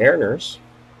for the Mariners.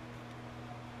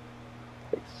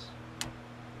 Base.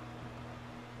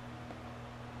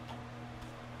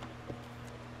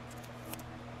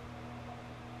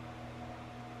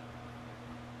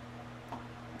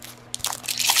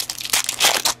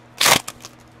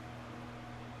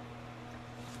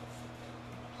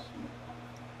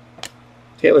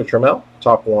 Taylor Trammell,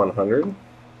 top 100.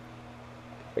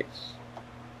 Base.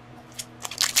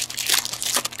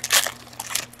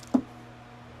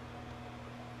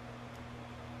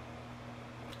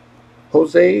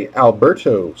 Jose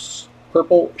Alberto's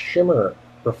purple shimmer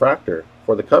refractor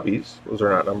for the Cubbies. Those are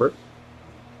not numbered.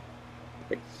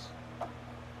 Base.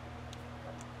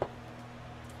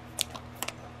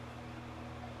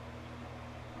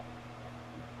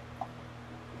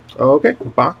 Okay,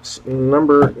 box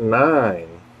number 9.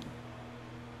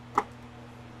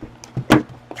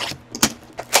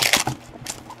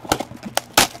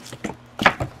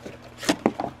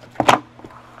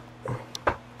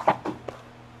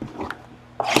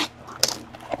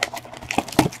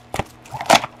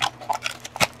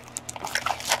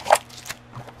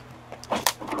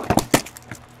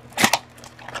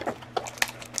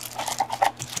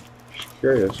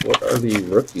 Curious, what are the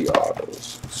rookie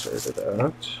autos inserted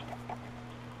at?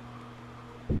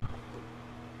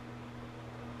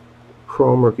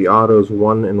 Chrome rookie autos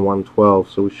 1 and 112,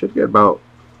 so we should get about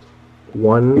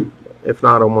 1, if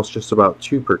not almost just about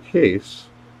 2 per case.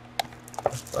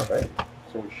 Alright,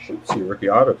 so we should see rookie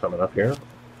auto coming up here,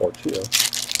 or 2.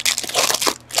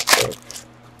 Okay.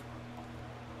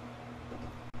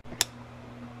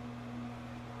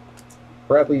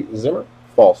 Bradley Zimmer,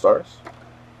 Fall Stars.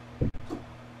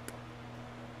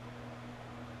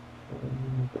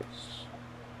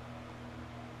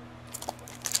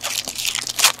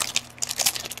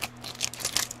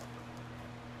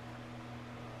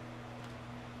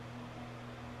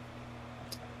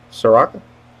 Soraka,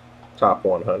 top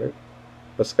 100.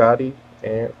 Biscotti,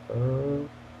 and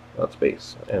that's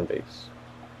base and base.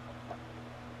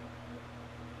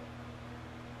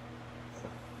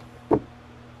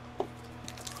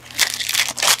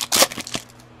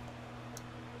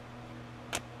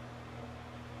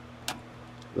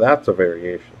 That's a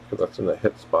variation because that's in the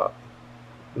hit spot.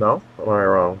 No? Am I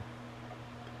wrong?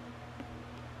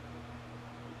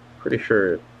 Pretty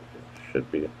sure it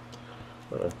should be.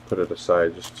 I'm going to put it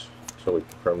aside just so we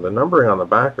confirm. The numbering on the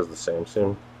back is the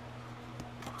same.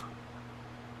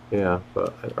 Yeah,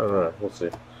 but I don't know. We'll see.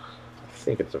 I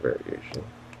think it's a variation.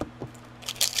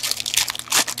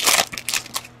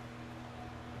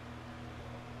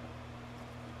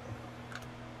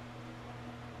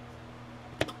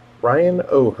 Ryan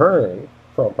O'Hearn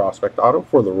from Prospect Auto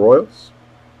for the Royals.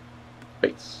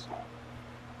 Base.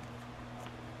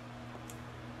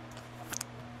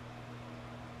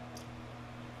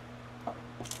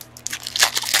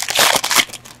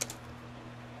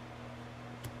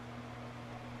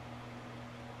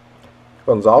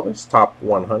 Gonzalez, top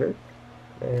 100,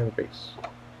 and base.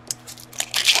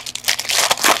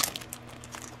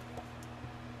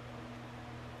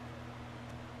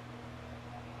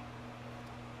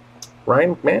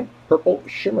 Ryan McMahon, purple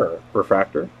shimmer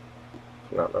refractor,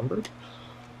 not numbered,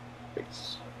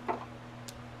 base.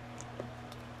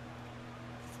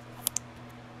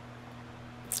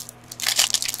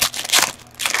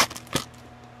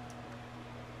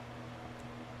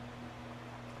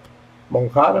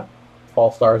 Moncada,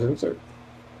 Fall Stars insert.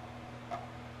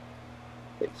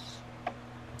 Base.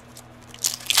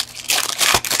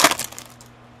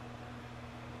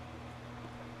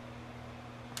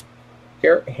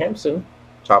 Garrett Hampson,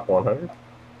 top 100.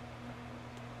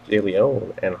 De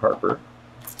Leon and Harper,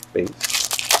 base.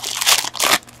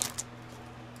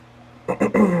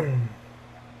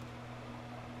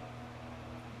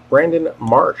 Brandon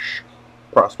Marsh,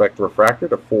 prospect refractor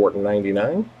to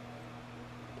 499.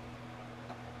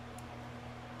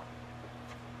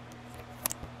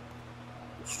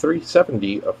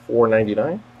 .370 of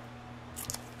 499.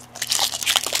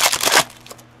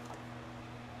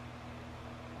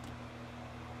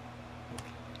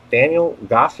 Daniel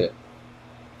Gossett,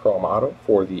 chrome auto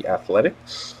for the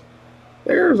Athletics.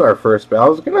 There's our first bell. I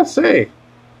was gonna say,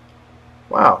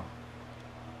 wow,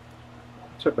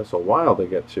 it took us a while to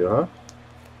get to, huh?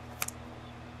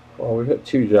 Well, we've got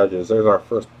 2 judges. There's our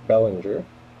first Bellinger.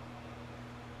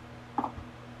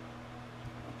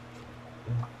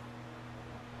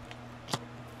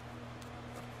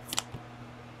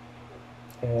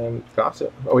 And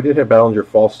Gossett. Oh, we did hit Bellinger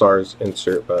Fall Stars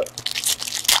insert, but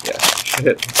yeah, should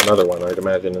hit another one, I'd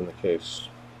imagine, in the case.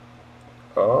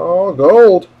 Oh,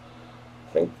 gold.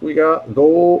 I think we got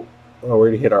gold. Oh, we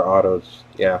already hit our autos.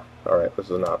 Yeah, alright,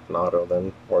 this is not an auto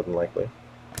then, more than likely.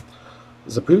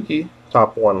 Zapuki,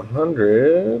 top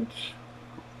 100.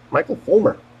 Michael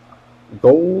Fulmer,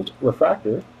 gold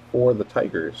refractor for the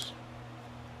Tigers.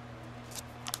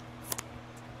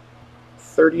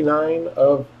 39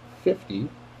 of 50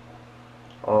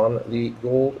 on the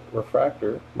gold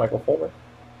refractor, Michael Fulmer.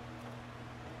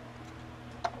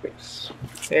 Base.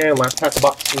 And last pack of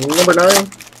box number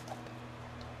 9.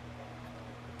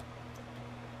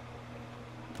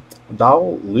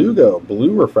 Dal Lugo,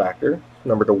 blue refractor,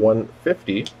 number to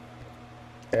 150,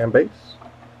 and base.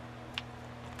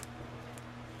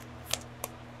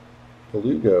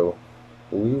 Lugo,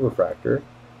 blue refractor,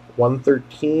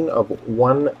 113 of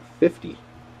 150.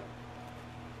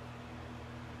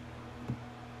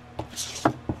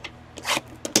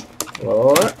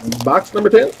 All right, box number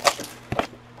 10.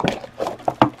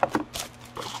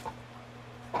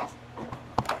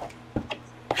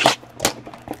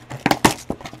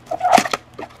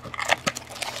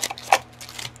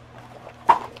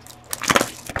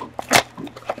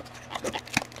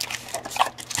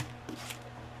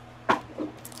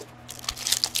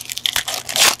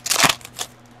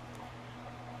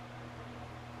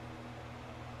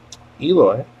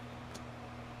 Eloy,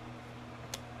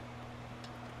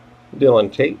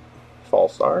 Dylan Tate, Fall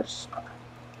Stars.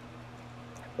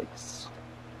 Thanks.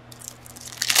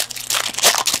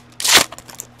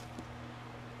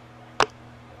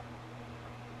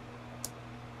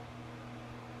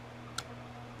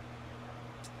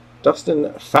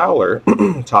 Dustin Fowler,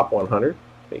 top 100.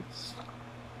 Thanks.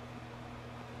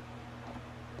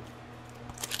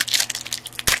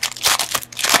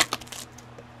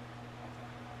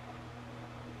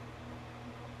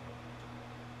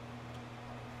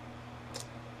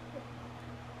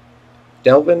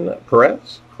 Delvin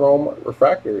Perez, chrome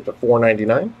refractor to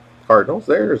 499. Cardinals.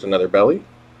 There's another belly.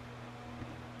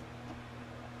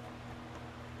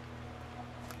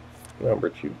 Number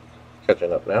 2,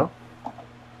 catching up now.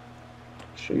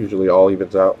 Usually all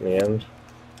evens out in the end.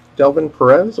 Delvin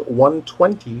Perez,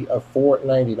 120 of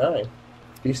 499. Do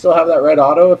you still have that red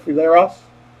auto if you're there, Ross?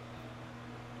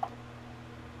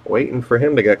 Waiting for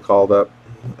him to get called up.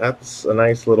 That's a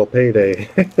nice little payday,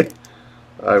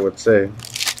 I would say.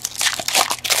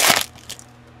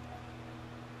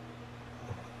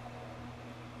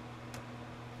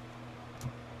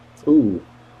 Ooh,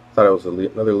 thought it was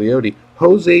another Leote.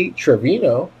 Jose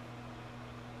Trevino,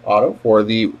 auto for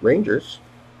the Rangers.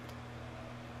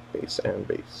 Base and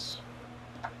base.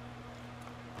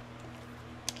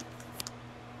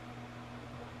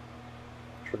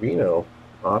 Trevino,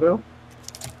 auto.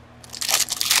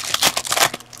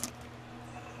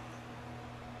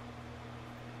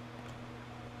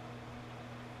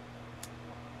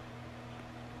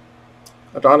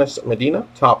 Adonis Medina,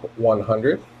 top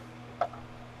 100.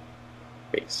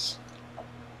 Base.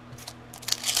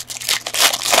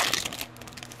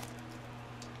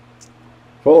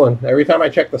 Pulling. Every time I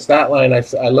check the stat line, I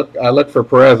look for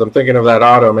Perez. I'm thinking of that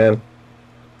auto, man.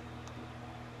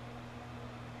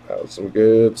 That was some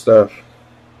good stuff.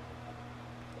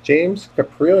 James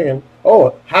Caprillion.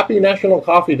 Oh, happy National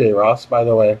Coffee Day, Ross, by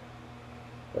the way.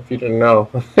 If you didn't know.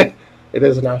 It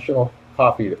is National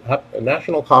Coffee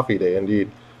Day,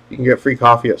 indeed. You can get free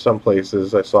coffee at some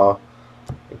places. I saw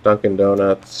Dunkin'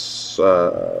 Donuts,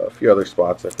 a few other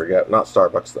spots, I forget. Not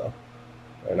Starbucks, though.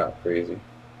 They're not crazy.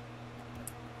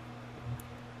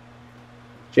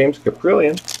 James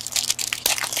Caprillion,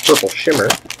 Purple Shimmer.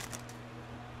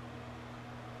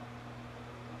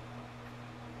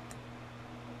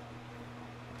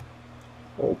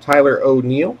 Tyler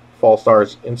O'Neill, Fall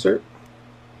Stars insert.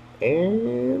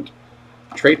 And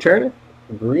Trey Turner,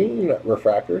 green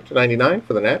refractor to 99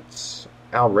 for the Nets.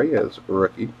 Al Reyes,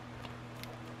 rookie.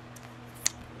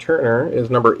 Turner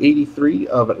is number 83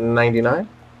 of 99.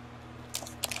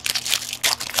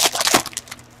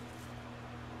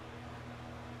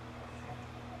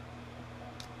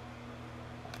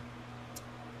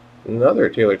 Another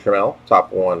Taylor Trammell,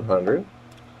 top 100.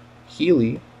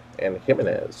 Healy and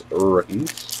Jimenez,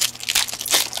 rookies.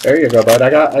 There you go, bud. I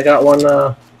got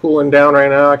one cooling down right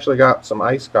now. Actually got some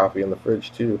iced coffee in the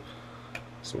fridge too.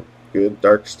 Some good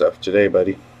dark stuff today,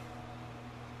 buddy.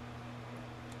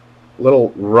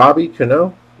 Little Robbie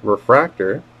Cano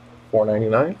refractor,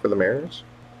 $4.99 for the Mariners.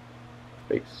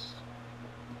 Base.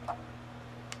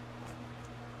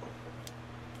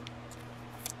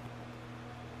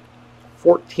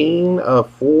 $14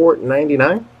 of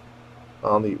 $4.99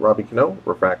 on the Robbie Cano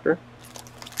refractor.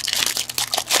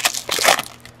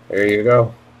 There you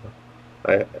go.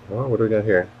 What do we got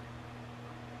here?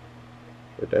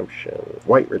 Redemption.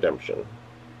 White Redemption.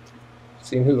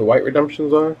 Seen who the White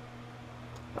Redemptions are?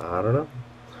 I don't know.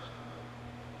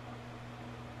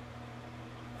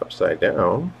 Upside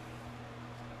down.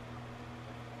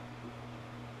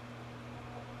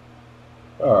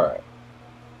 Alright.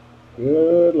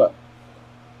 Good luck.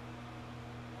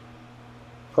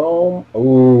 Chrome.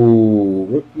 Ooh,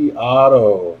 rookie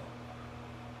auto.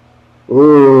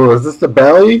 Ooh, is this the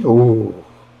belly? Ooh.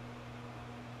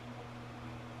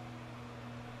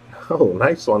 Oh,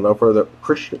 nice one though for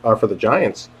the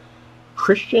Giants.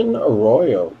 Christian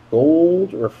Arroyo,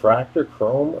 gold refractor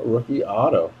chrome rookie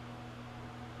auto.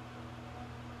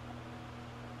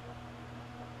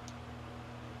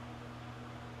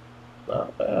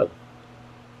 Not bad.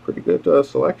 Pretty good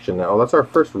selection now. That's our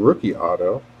first rookie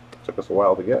auto. Took us a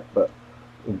while to get, but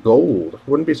gold.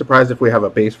 Wouldn't be surprised if we have a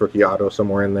base rookie auto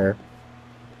somewhere in there.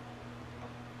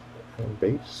 And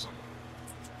base.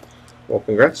 Well,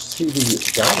 congrats to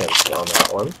the Giants on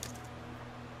that one.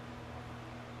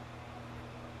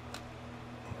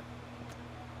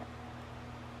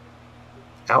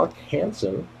 Alec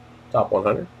Hansen, top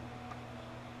 100.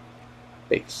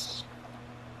 Base.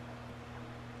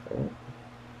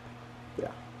 Yeah.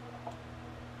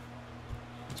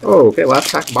 Oh, okay,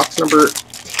 last pack, box number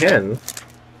 10.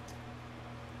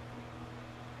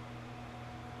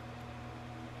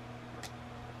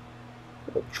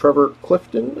 Trevor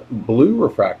Clifton, blue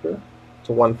refractor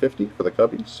to 150 for the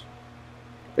Cubbies.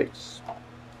 Base.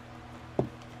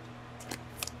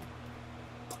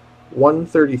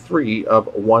 133 of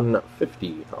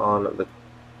 150 on the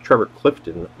Trevor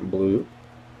Clifton blue.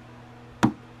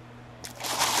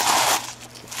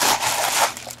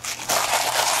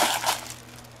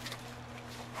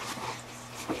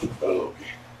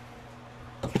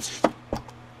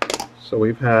 So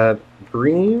we've had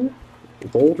green,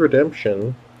 gold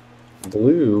redemption,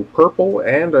 blue, purple,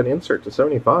 and an insert to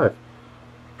 75.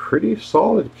 Pretty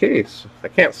solid case. I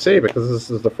can't say because this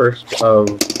is the first of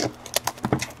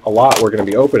a lot we're going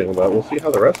to be opening, but we'll see how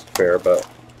the rest fare, but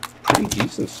pretty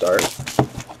decent start.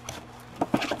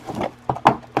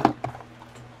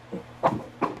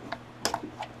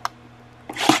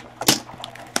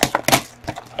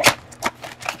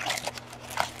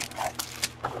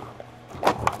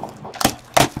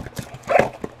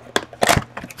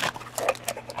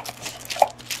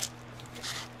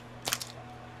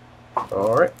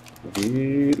 All right,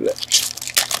 good luck.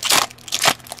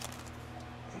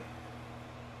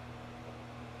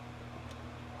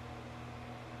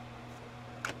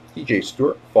 TJ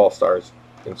Stewart, Fall Stars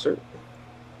insert,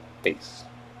 base.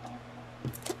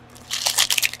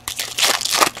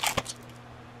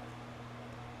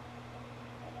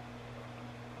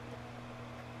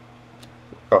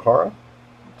 Kahara,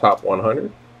 top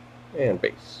 100, and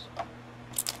base.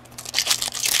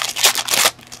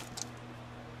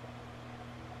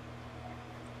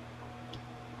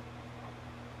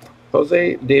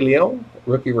 Jose De Leon,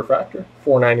 rookie refractor,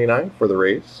 $4.99 for the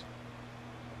Rays.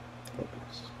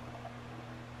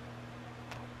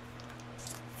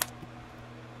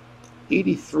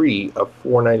 83 of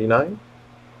 499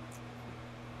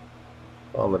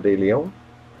 on the De Leon.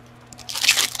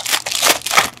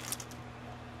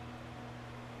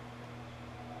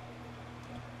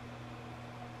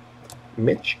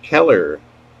 Mitch Keller,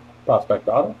 prospect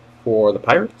auto for the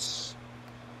Pirates.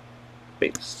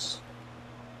 Base.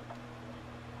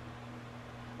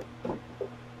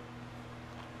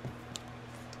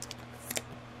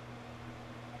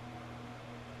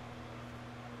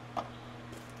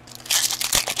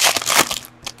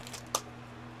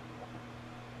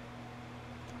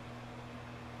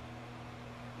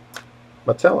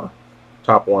 Matella,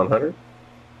 top 100.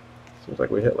 Seems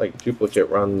like we hit like duplicate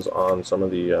runs on some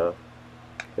of the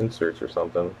inserts or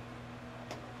something.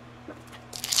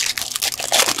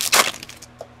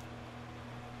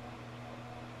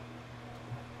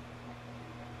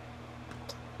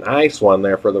 Nice one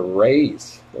there for the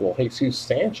Rays. Little Jesus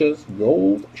Sanchez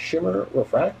gold shimmer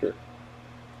refractor.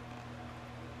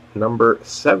 Number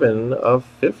 7 of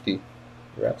 50.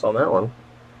 Congrats on that one.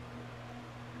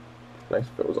 Nice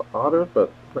if it was auto,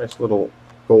 but nice little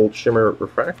gold shimmer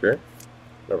refractor.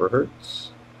 Never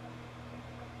hurts.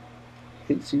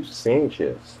 Jesus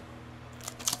Sanchez.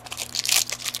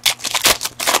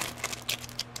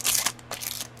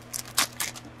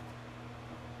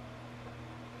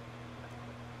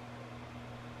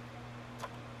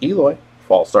 Eloy,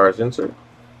 Fall Stars insert.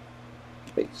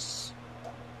 Base.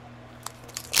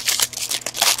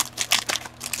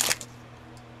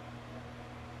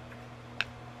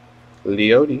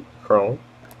 Leote, Chrome.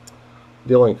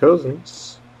 Dylan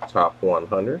Cousins, top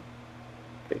 100.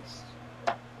 Base.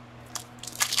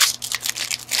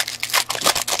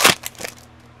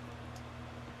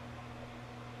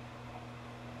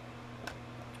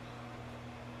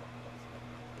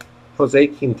 Jose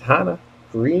Quintana,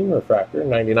 green refractor,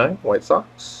 99, White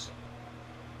Sox.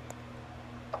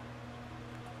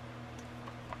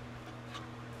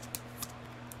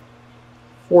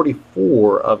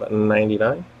 .44 of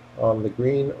 99 on the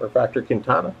green refractor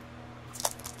Quintana.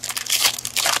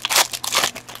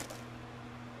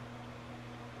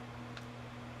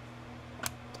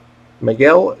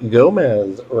 Miguel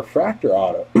Gomez refractor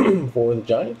auto for the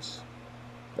Giants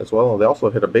as well. They also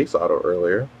hit a base auto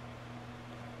earlier.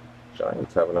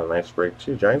 Giants having a nice break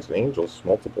too. Giants and Angels,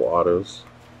 multiple autos.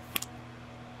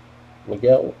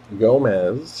 Miguel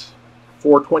Gomez,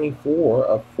 424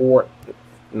 of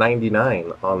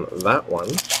 499 on that one.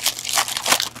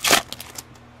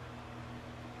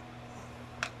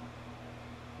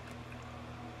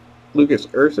 Lucas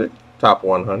Ercik, top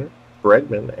 100.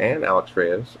 Bregman and Alex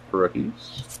Reyes,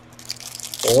 rookies.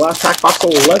 Last pack box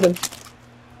 11.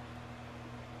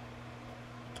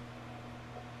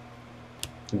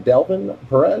 Delvin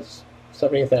Perez,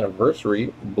 70th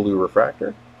anniversary blue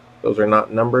refractor. Those are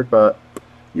not numbered, but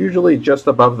usually just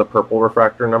above the purple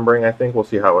refractor numbering, I think. We'll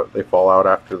see how they fall out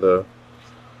after the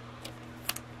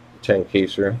 10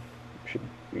 caser. Should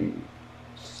be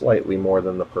slightly more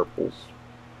than the purples.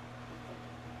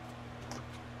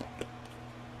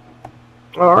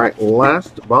 All right,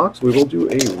 last box. We will do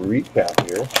a recap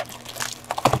here.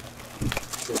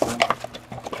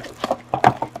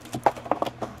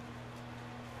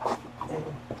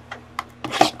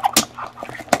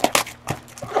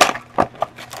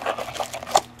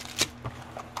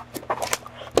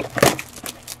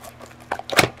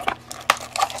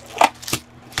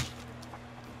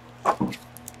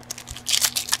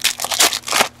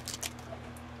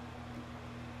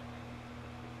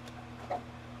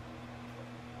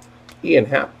 Ian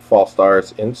Happ, Fall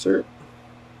Stars insert.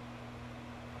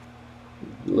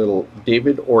 Little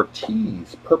David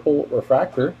Ortiz, purple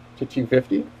refractor to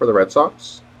 250 for the Red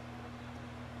Sox.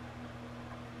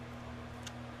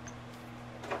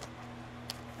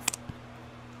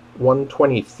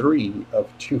 .123 of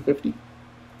 250.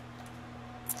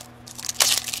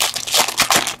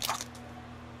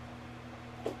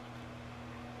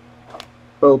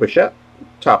 Bo Bichette,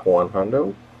 top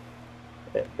 100.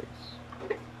 And base.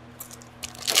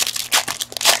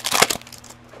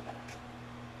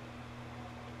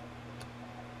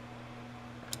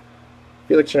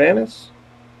 Felix Hernandez,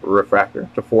 refractor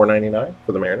to 499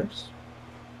 for the Mariners.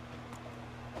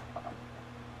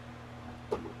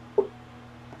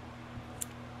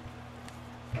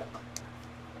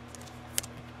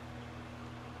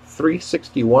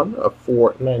 .361 of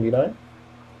 499.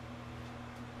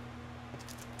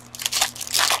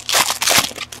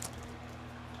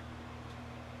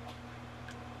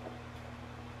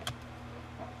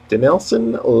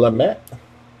 Dinelson Lamet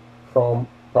from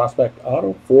Prospect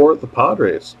Auto for the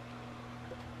Padres.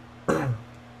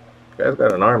 Guy's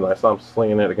got an arm. I saw him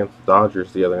slinging it against the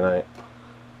Dodgers the other night.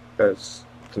 Guy's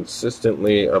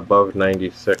consistently above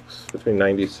 96, between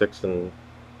 96 and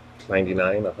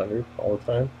 99, 100 all the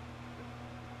time.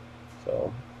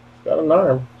 So, he's got an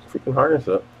arm. If we can harness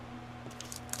it.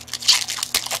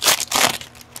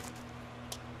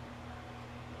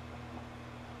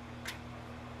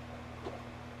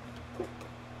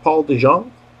 Paul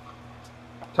DeJong,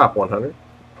 top 100.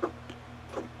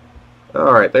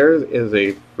 All right, there is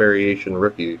a variation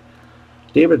rookie.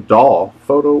 David Dahl,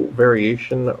 photo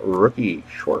variation rookie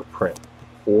short print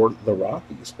for the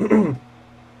Rockies.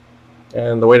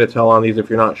 And the way to tell on these, if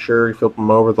you're not sure, you flip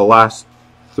them over. The last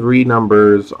 3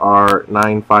 numbers are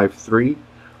 953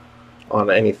 on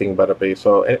anything but a base.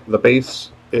 So the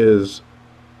base is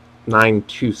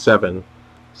 927.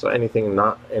 So anything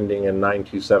not ending in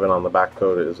 927 on the back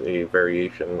code is a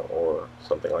variation or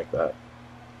something like that.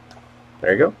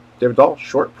 There you go. David Dahl,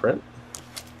 short print.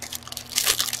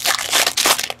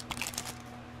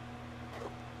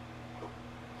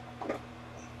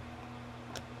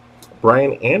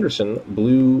 Brian Anderson,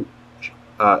 blue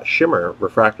shimmer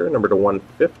refractor, number to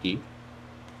 150.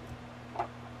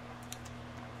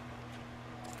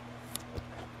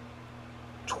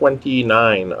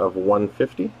 $29 of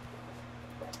 150.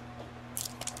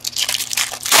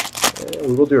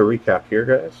 And we will do a recap here,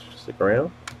 guys. Stick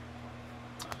around.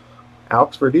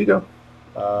 Alex Verdugo,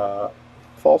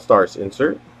 Fall Stars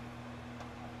insert.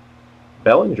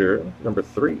 Bellinger, number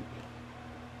 3.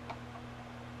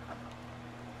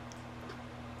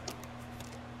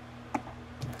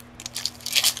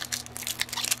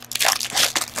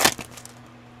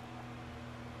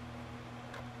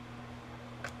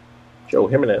 Joe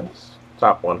Jimenez,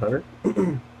 top 100,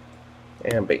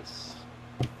 and base.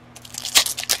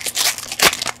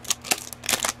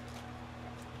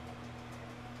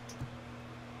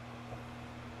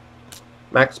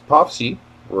 Max Popsy,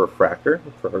 refractor,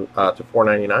 to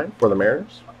 $4.99 for the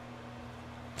Mariners.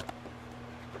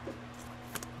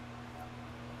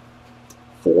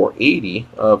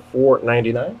 $4.80 of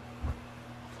 $4.99.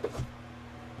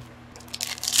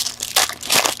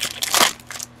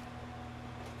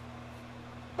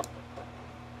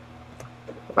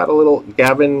 Got a little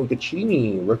Gavin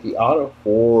Gaccini rookie auto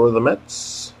for the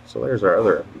Mets. So there's our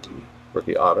other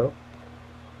rookie auto.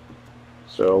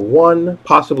 So 1,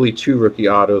 possibly 2 rookie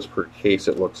autos per case,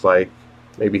 it looks like.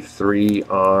 Maybe 3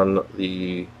 on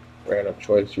the random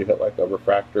choice. You hit like a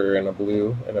refractor and a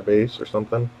blue and a base or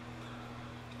something.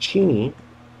 Gaccini.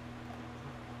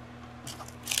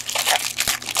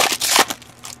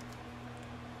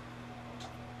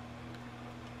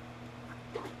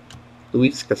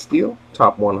 Luis Castillo,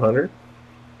 top 100.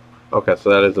 Okay, so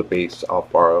that is a base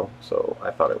Alfaro, so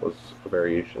I thought it was a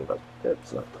variation, but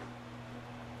it's not.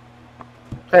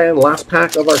 And last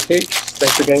pack of our case.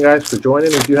 Thanks again, guys, for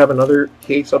joining. We do have another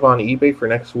case up on eBay for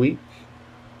next week.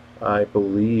 I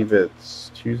believe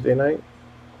it's Tuesday night.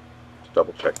 Just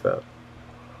double check that.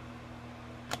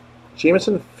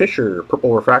 Jameson Fisher,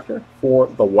 purple refractor for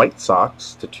the White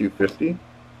Sox to 250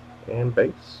 and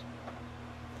base.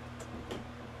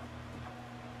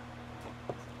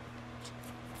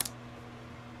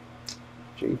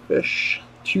 J Fish,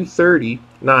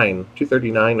 239 of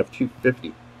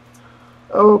 250.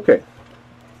 Okay,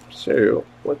 so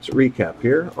let's recap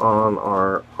here on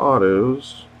our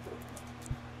autos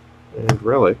and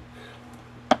relic.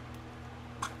 A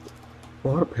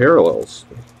lot of parallels.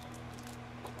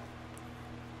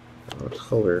 A lot of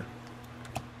color.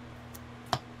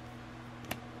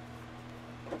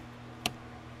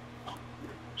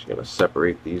 Just gonna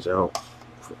separate these out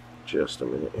for just a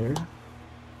minute here.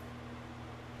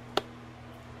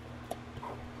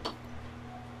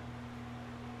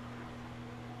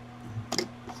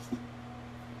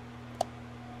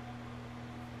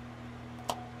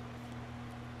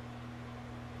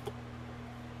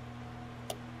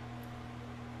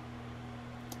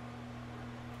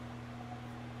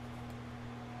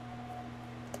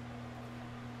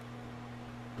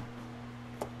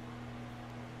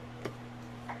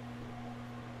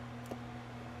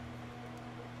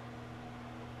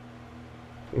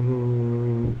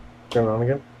 Turn it on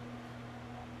again.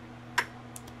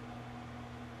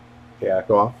 Yeah,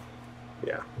 go off.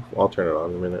 Yeah, I'll turn it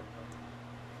on in a minute.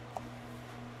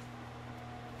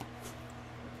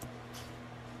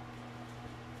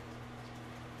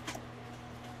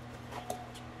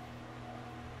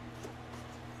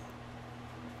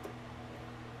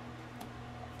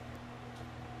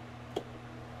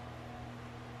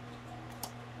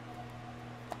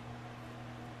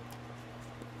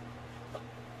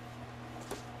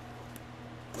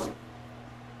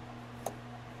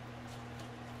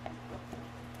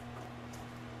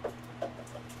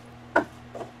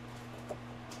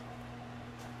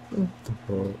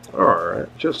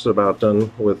 Alright, just about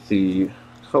done with the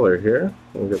color here.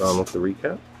 We'll get on with the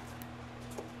recap.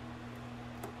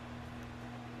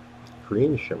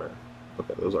 Green shimmer.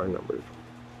 Okay, those are numbered.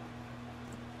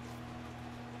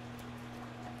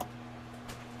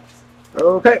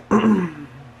 Okay.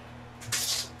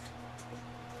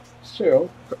 So,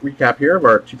 recap here of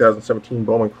our 2017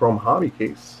 Bowman Chrome Hobby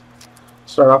case.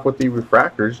 Start off with the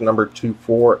refractors, number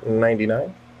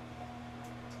 2499.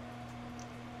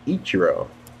 Ichiro,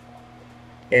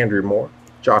 Andrew Moore,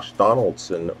 Josh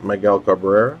Donaldson, Miguel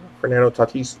Cabrera, Fernando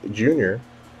Tatis Jr.,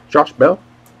 Josh Bell,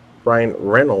 Brian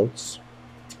Reynolds,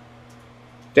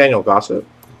 Daniel Gossett,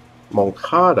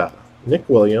 Moncada, Nick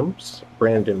Williams,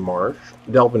 Brandon Marsh,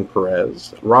 Delvin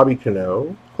Perez, Robbie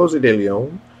Cano, Jose De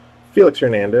Leon, Felix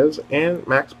Hernandez, and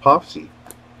Max Popsy.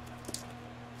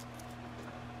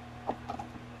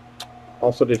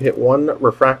 Also did hit one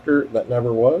refractor that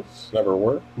never were.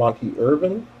 Monty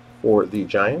Irvin for the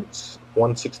Giants,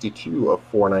 162 of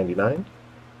 499.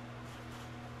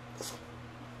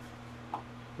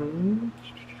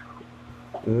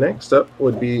 Next up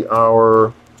would be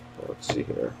our, let's see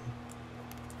here.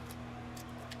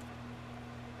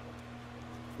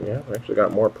 Yeah, we actually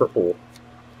got more purple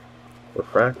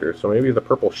refractors, so maybe the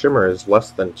purple shimmer is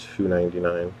less than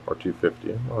 299 or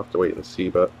 250. I'll have to wait and see,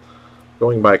 but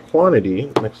going by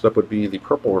quantity, next up would be the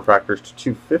purple refractors to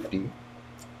 250.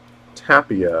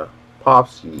 Tapia,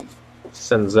 Popsy,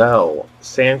 Senzel,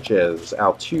 Sanchez,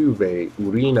 Altuve,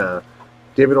 Urena,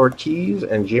 David Ortiz,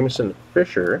 and Jameson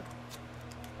Fisher,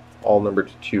 all numbered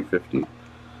to 250.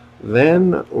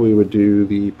 Then we would do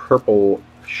the purple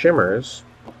shimmers.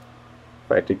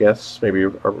 If I had to guess, maybe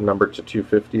are numbered to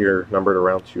 250 or numbered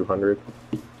around 200.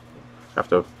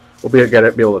 We'll be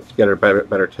able to get a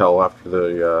better tell after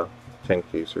the 10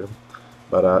 caser.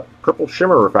 But purple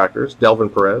shimmer refractors: Delvin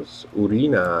Perez,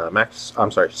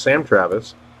 Urena, Sam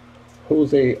Travis,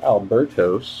 Jose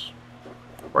Albertos,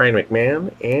 Ryan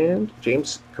McMahon, and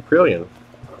James Caprillion.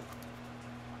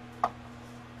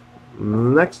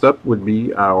 Next up would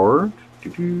be our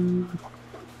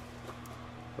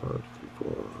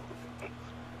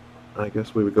I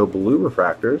guess we would go blue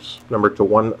refractors, numbered to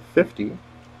 150.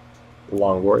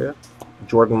 Longoria,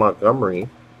 Jordan Montgomery,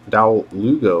 Dowell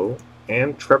Lugo,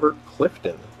 and Trevor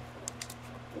Clifton.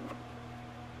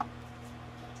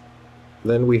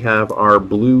 Then we have our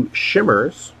blue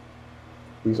shimmers.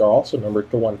 These are also numbered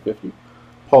to 150.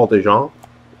 Paul DeJong,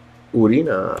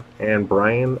 Urena, and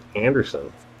Brian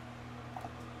Anderson.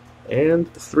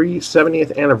 And 3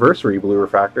 70th anniversary blue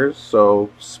refractors, so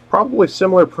probably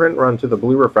similar print run to the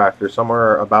blue refractor,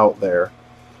 somewhere about there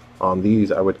on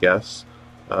these, I would guess.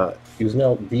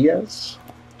 Yusnel Diaz,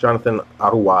 Jonathan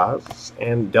Aruaz,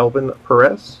 and Delvin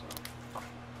Perez.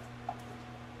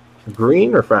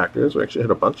 Green refractors, we actually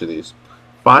had a bunch of these,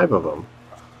 5 of them.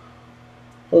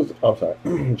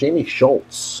 Jamie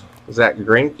Schultz, Zach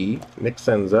Greinke, Nick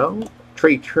Senzel,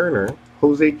 Trey Turner,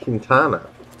 Jose Quintana.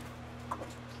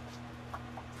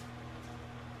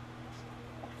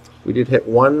 We did hit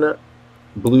one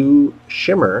green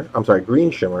shimmer,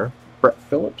 Brett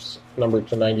Phillips, numbered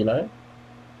to 99.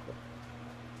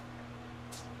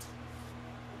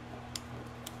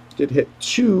 Did hit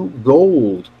 2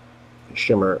 gold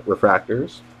shimmer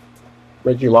refractors,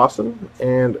 Reggie Lawson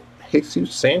and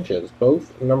Jesus Sanchez,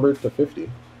 both numbered to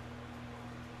 50.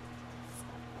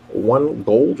 1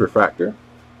 gold refractor,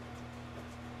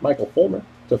 Michael Fulmer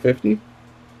to 50.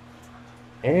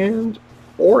 And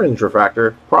orange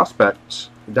refractor prospect,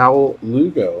 Dowell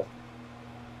Lugo,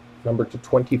 numbered to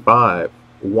 25,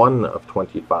 1 of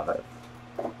 25.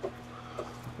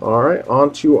 All right,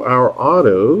 on to our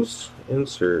autos.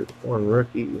 Insert 1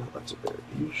 rookie. That's a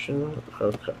variation.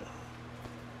 Okay.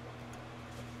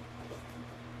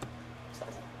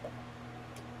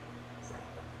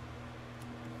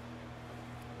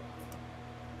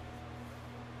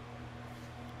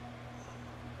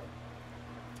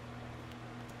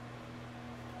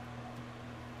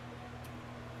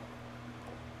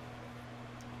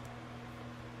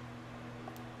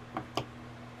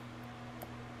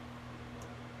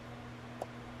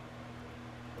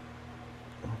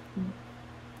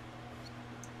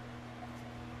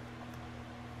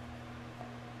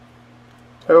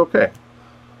 Okay.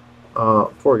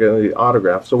 Before we get into the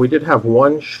autograph, so we did have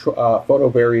one photo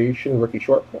variation rookie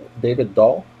short print, David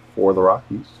Dahl for the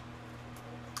Rockies.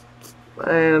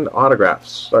 And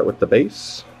autographs. Start with the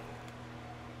base.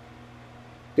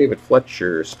 David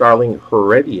Fletcher, Starling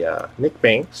Heredia, Nick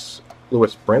Banks,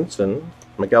 Louis Brinson,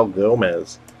 Miguel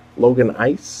Gomez, Logan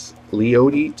Ice,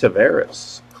 Leody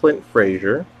Taveras, Clint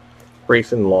Frazier,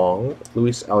 Grayson Long,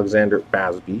 Luis Alexander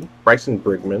Basby, Bryson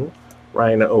Brigman,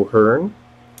 Ryan O'Hearn,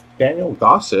 Daniel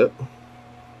Gossett,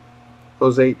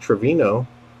 Jose Trevino,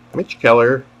 Mitch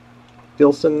Keller,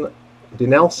 Dinelson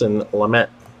Lamet.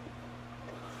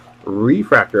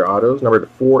 Refractor autos, numbered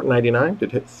 499,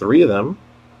 did hit 3 of them.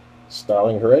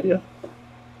 Starling Heredia,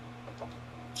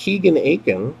 Keegan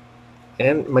Aiken,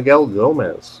 and Miguel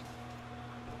Gomez.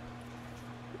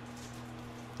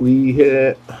 We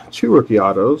hit 2 rookie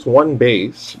autos, 1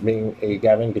 base, being a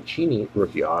Gavin Gaccini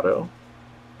rookie auto.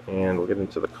 And we'll get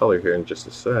into the color here in just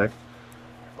a sec.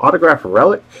 Autograph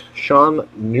relic, Sean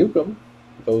Newcomb.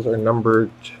 Those are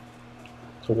numbered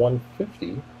to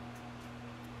 150.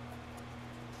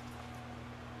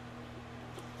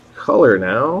 color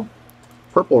now.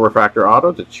 Purple refractor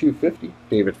auto to 250,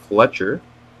 David Fletcher.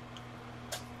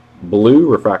 Blue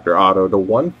refractor auto to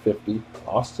 150,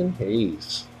 Austin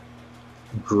Hayes.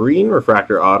 Green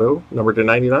refractor auto, number to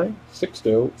 99,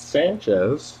 Sixto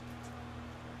Sanchez.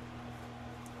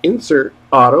 Insert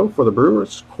auto for the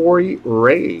Brewers, Corey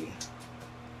Ray.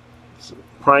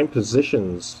 Prime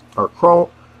positions, or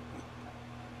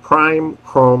prime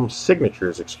chrome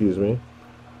signatures, excuse me.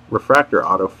 Refractor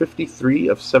auto, 53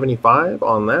 of 75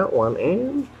 on that one.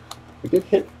 And we did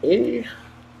hit a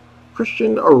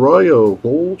Christian Arroyo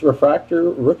gold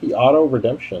refractor rookie auto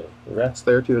redemption. Congrats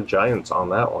there to the Giants on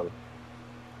that one.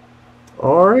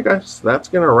 Alright guys, that's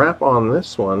going to wrap on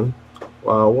this one.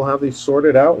 We'll have these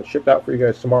sorted out and shipped out for you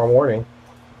guys tomorrow morning.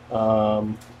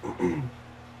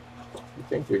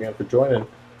 Thank you again for joining.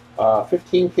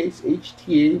 15-case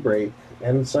HTA break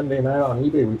ends Sunday night on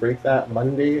eBay. We break that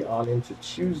Monday on into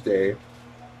Tuesday.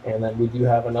 And then we do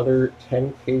have another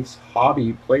 10-case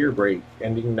hobby player break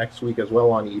ending next week as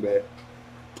well on eBay.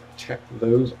 Check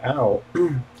those out.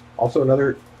 Also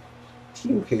another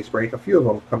team case break, a few of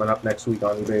them coming up next week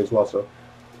on eBay as well. So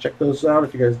check those out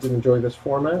if you guys did enjoy this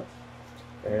format.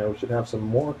 And we should have some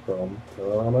more chrome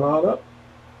coming on up.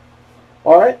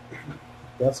 Alright,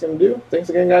 that's going to do. Thanks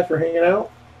again, guys, for hanging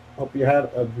out. Hope you had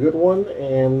a good one,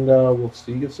 and we'll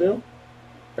see you soon.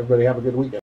 Everybody have a good weekend.